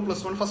force. അത് നമ്മൾ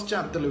 +1 first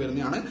ചാപ്റ്ററിൽ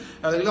വരുന്നതാണ്.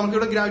 അതായത് നമുക്ക്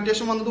ഇവിടെ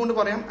gravitation വന്നതുകൊണ്ട്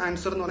പറയാം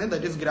answer എന്ന് പറയുന്നത്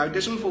that is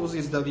gravitational force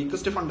is the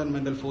weakest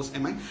fundamental force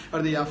among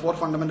the 4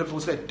 fundamental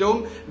force ഏറ്റവും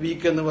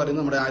വീക്ക് എന്ന്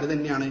പറയുന്നത് നമ്മുടെ ആര്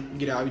തന്നെയാണ്,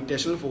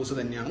 ഗ്രാവിറ്റേഷണൽ ഫോഴ്സ്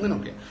തന്നെയാണ്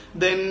നമുക്ക്.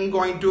 ദെൻ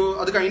ഗോയിങ് ടു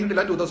അത്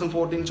കഴിഞ്ഞിട്ടില്ല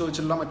 2014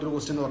 ചോദിച്ചിട്ടുള്ള മറ്റൊരു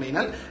ക്വസ്റ്റ്യൻ എന്ന് പറഞ്ഞു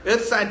കഴിഞ്ഞാൽ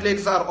earth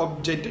satellites R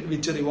object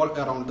which revolve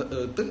around the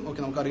earth. Okay,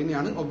 നമുക്ക്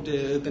അറിയുന്നതാണ്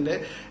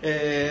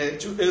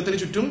എർത്തിന്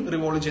ചുറ്റും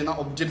റിവോൾവ് ചെയ്യുന്ന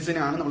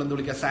ഒബ്ജക്ട്സിനെയാണ് നമ്മൾ എന്ത്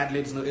വിളിക്കുക,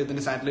 സാറ്റലൈറ്റ്സ്,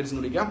 എർത്തിന്റെ സാറ്റലൈറ്റ്സ്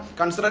എന്ന് വിളിക്കുക.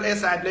 Consider A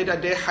satellite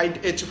at A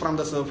height h from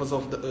the surface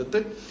of the earth.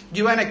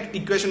 Give an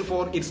equation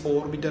for it's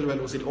orbital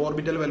velocity.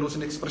 Orbital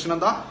velocity expression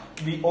എന്താ?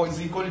 VO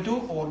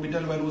 =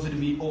 orbital velocity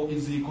VO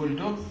 =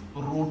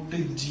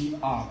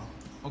 √gr.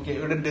 Okay,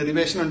 ഇവിടെ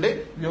derivation ഉണ്ട്.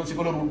 VO =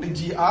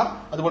 √gr.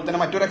 അതുപോലെ തന്നെ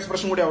മറ്റൊരു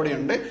expression കൂടി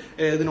അവിടെയുണ്ട്,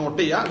 ഇത് not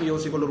ചെയ്യുക. VO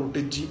 =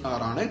 √gr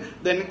ആണ്.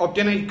 Then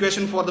obtain A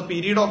equation for the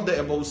period of the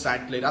above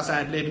satellite. ആ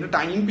സാറ്റലൈറ്റിന്റെ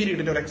ടൈം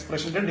പീരീഡിന്റെ ഒരു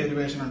എക്സ്പ്രഷന്റെ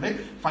ഡെറിവേഷൻ ഉണ്ട്.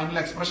 ഫൈനൽ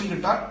എക്സ്പ്രഷൻ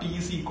കിട്ടുക T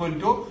 =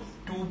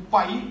 2π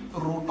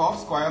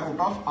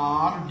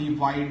 √r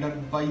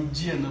 / g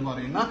എന്ന്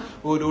പറയുന്ന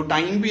ഒരു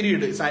ടൈം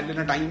പീരീഡ്,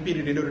 സാറ്റലൈറ്റിന്റെ ടൈം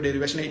പീരീഡിന്റെ ഒരു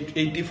ഡെറിവേഷൻ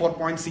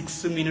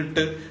 84.6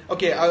 മിനിറ്റ്.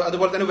 ഓക്കെ,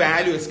 അതുപോലെ തന്നെ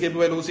വാല്യൂ എസ്കേപ്പ്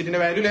വെലോസിറ്റിന്റെ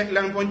വാല്യൂ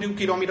 11.2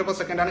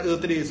 km/s ആണ്.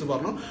 എർത്തിന്റെ കേസ്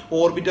പറഞ്ഞു.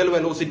 Orbital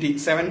velocity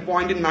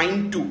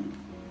 7.92.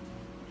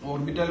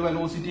 ഓർബിറ്റൽ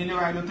വെലോസിറ്റിന്റെ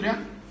വാല്യൂ എത്രയാ?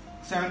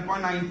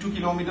 7.92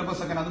 km/s.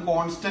 അത്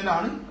കോൺസ്റ്റന്റ്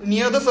ആണ്.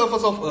 Near the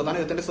surface of earth ആണ്.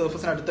 എർത്തിന്റെ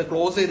സർഫസിന് അടുത്ത്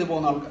ക്ലോസ് ചെയ്ത്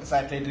പോകുന്ന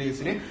സാറ്റലൈറ്റ്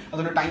റേസിന്.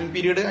 അതുകൊണ്ട് time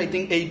period I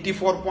think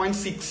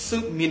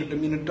 84.6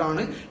 minute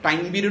ആണ്.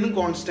 ടൈം പീരീഡും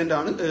കോൺസ്റ്റന്റ്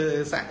ആണ്.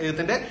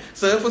 എർത്തിന്റെ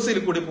സർഫസിൽ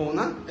കൂടി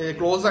പോകുന്ന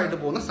ക്ലോസ് ആയിട്ട്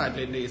പോകുന്ന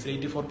സാറ്റലൈറ്റ് റേസിൽ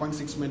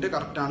 84.6 മിനിറ്റ്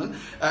കറക്റ്റ് ആണ്.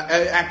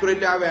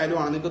 ആക്യുറേറ്റ്ലി ആ വാല്യൂ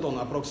ആണെന്ന് എനിക്ക്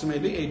തോന്നുന്നു.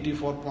 അപ്രോക്സിമേറ്റ്ലി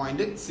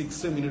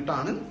 84.6 മിനിറ്റ്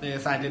ആണ്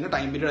സാറ്റലൈറ്റിന്റെ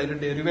ടൈം പീരീഡ്. അതിന്റെ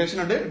ഡെറിവേഷൻ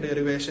ഉണ്ട്.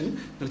 ഡെറിവേഷൻ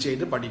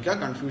ചെയ്ത് പഠിക്കുക.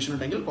 കൺഫ്യൂഷൻ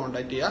ഉണ്ടെങ്കിൽ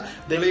കോൺടാക്ട്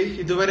ചെയ്യുക.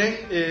 ഇതുവരെ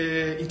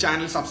ഈ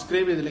ചാനൽ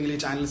സബ്സ്ക്രൈബ് ചെയ്തില്ലെങ്കിൽ ഈ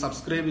ചാനൽ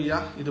സബ്സ്ക്രൈബ്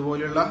ചെയ്യുക.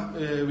 ഇതുപോലെയുള്ള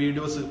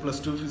വീഡിയോസ്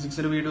 +2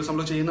 ഫിസിക്സിന്റെ വീഡിയോസ്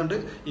നമ്മൾ ചെയ്യുന്നുണ്ട്.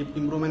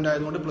 ഇംപ്രൂവ്മെന്റ്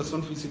ആയതുകൊണ്ട്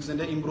 +1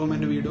 ഫിസിക്സിന്റെ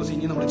ഇംപ്രൂവ്മെന്റ് വീഡിയോസ്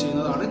ഇനി നമ്മൾ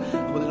ചെയ്യുന്നതാണ്.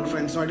 അപ്പോൾ നിങ്ങൾ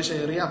ഫ്രണ്ട്സുമായിട്ട്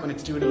ഷെയർ ചെയ്യുക. അപ്പോൾ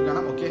നെക്സ്റ്റ് വീഡിയോയിൽ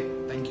കാണാം. Okay,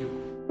 thank you.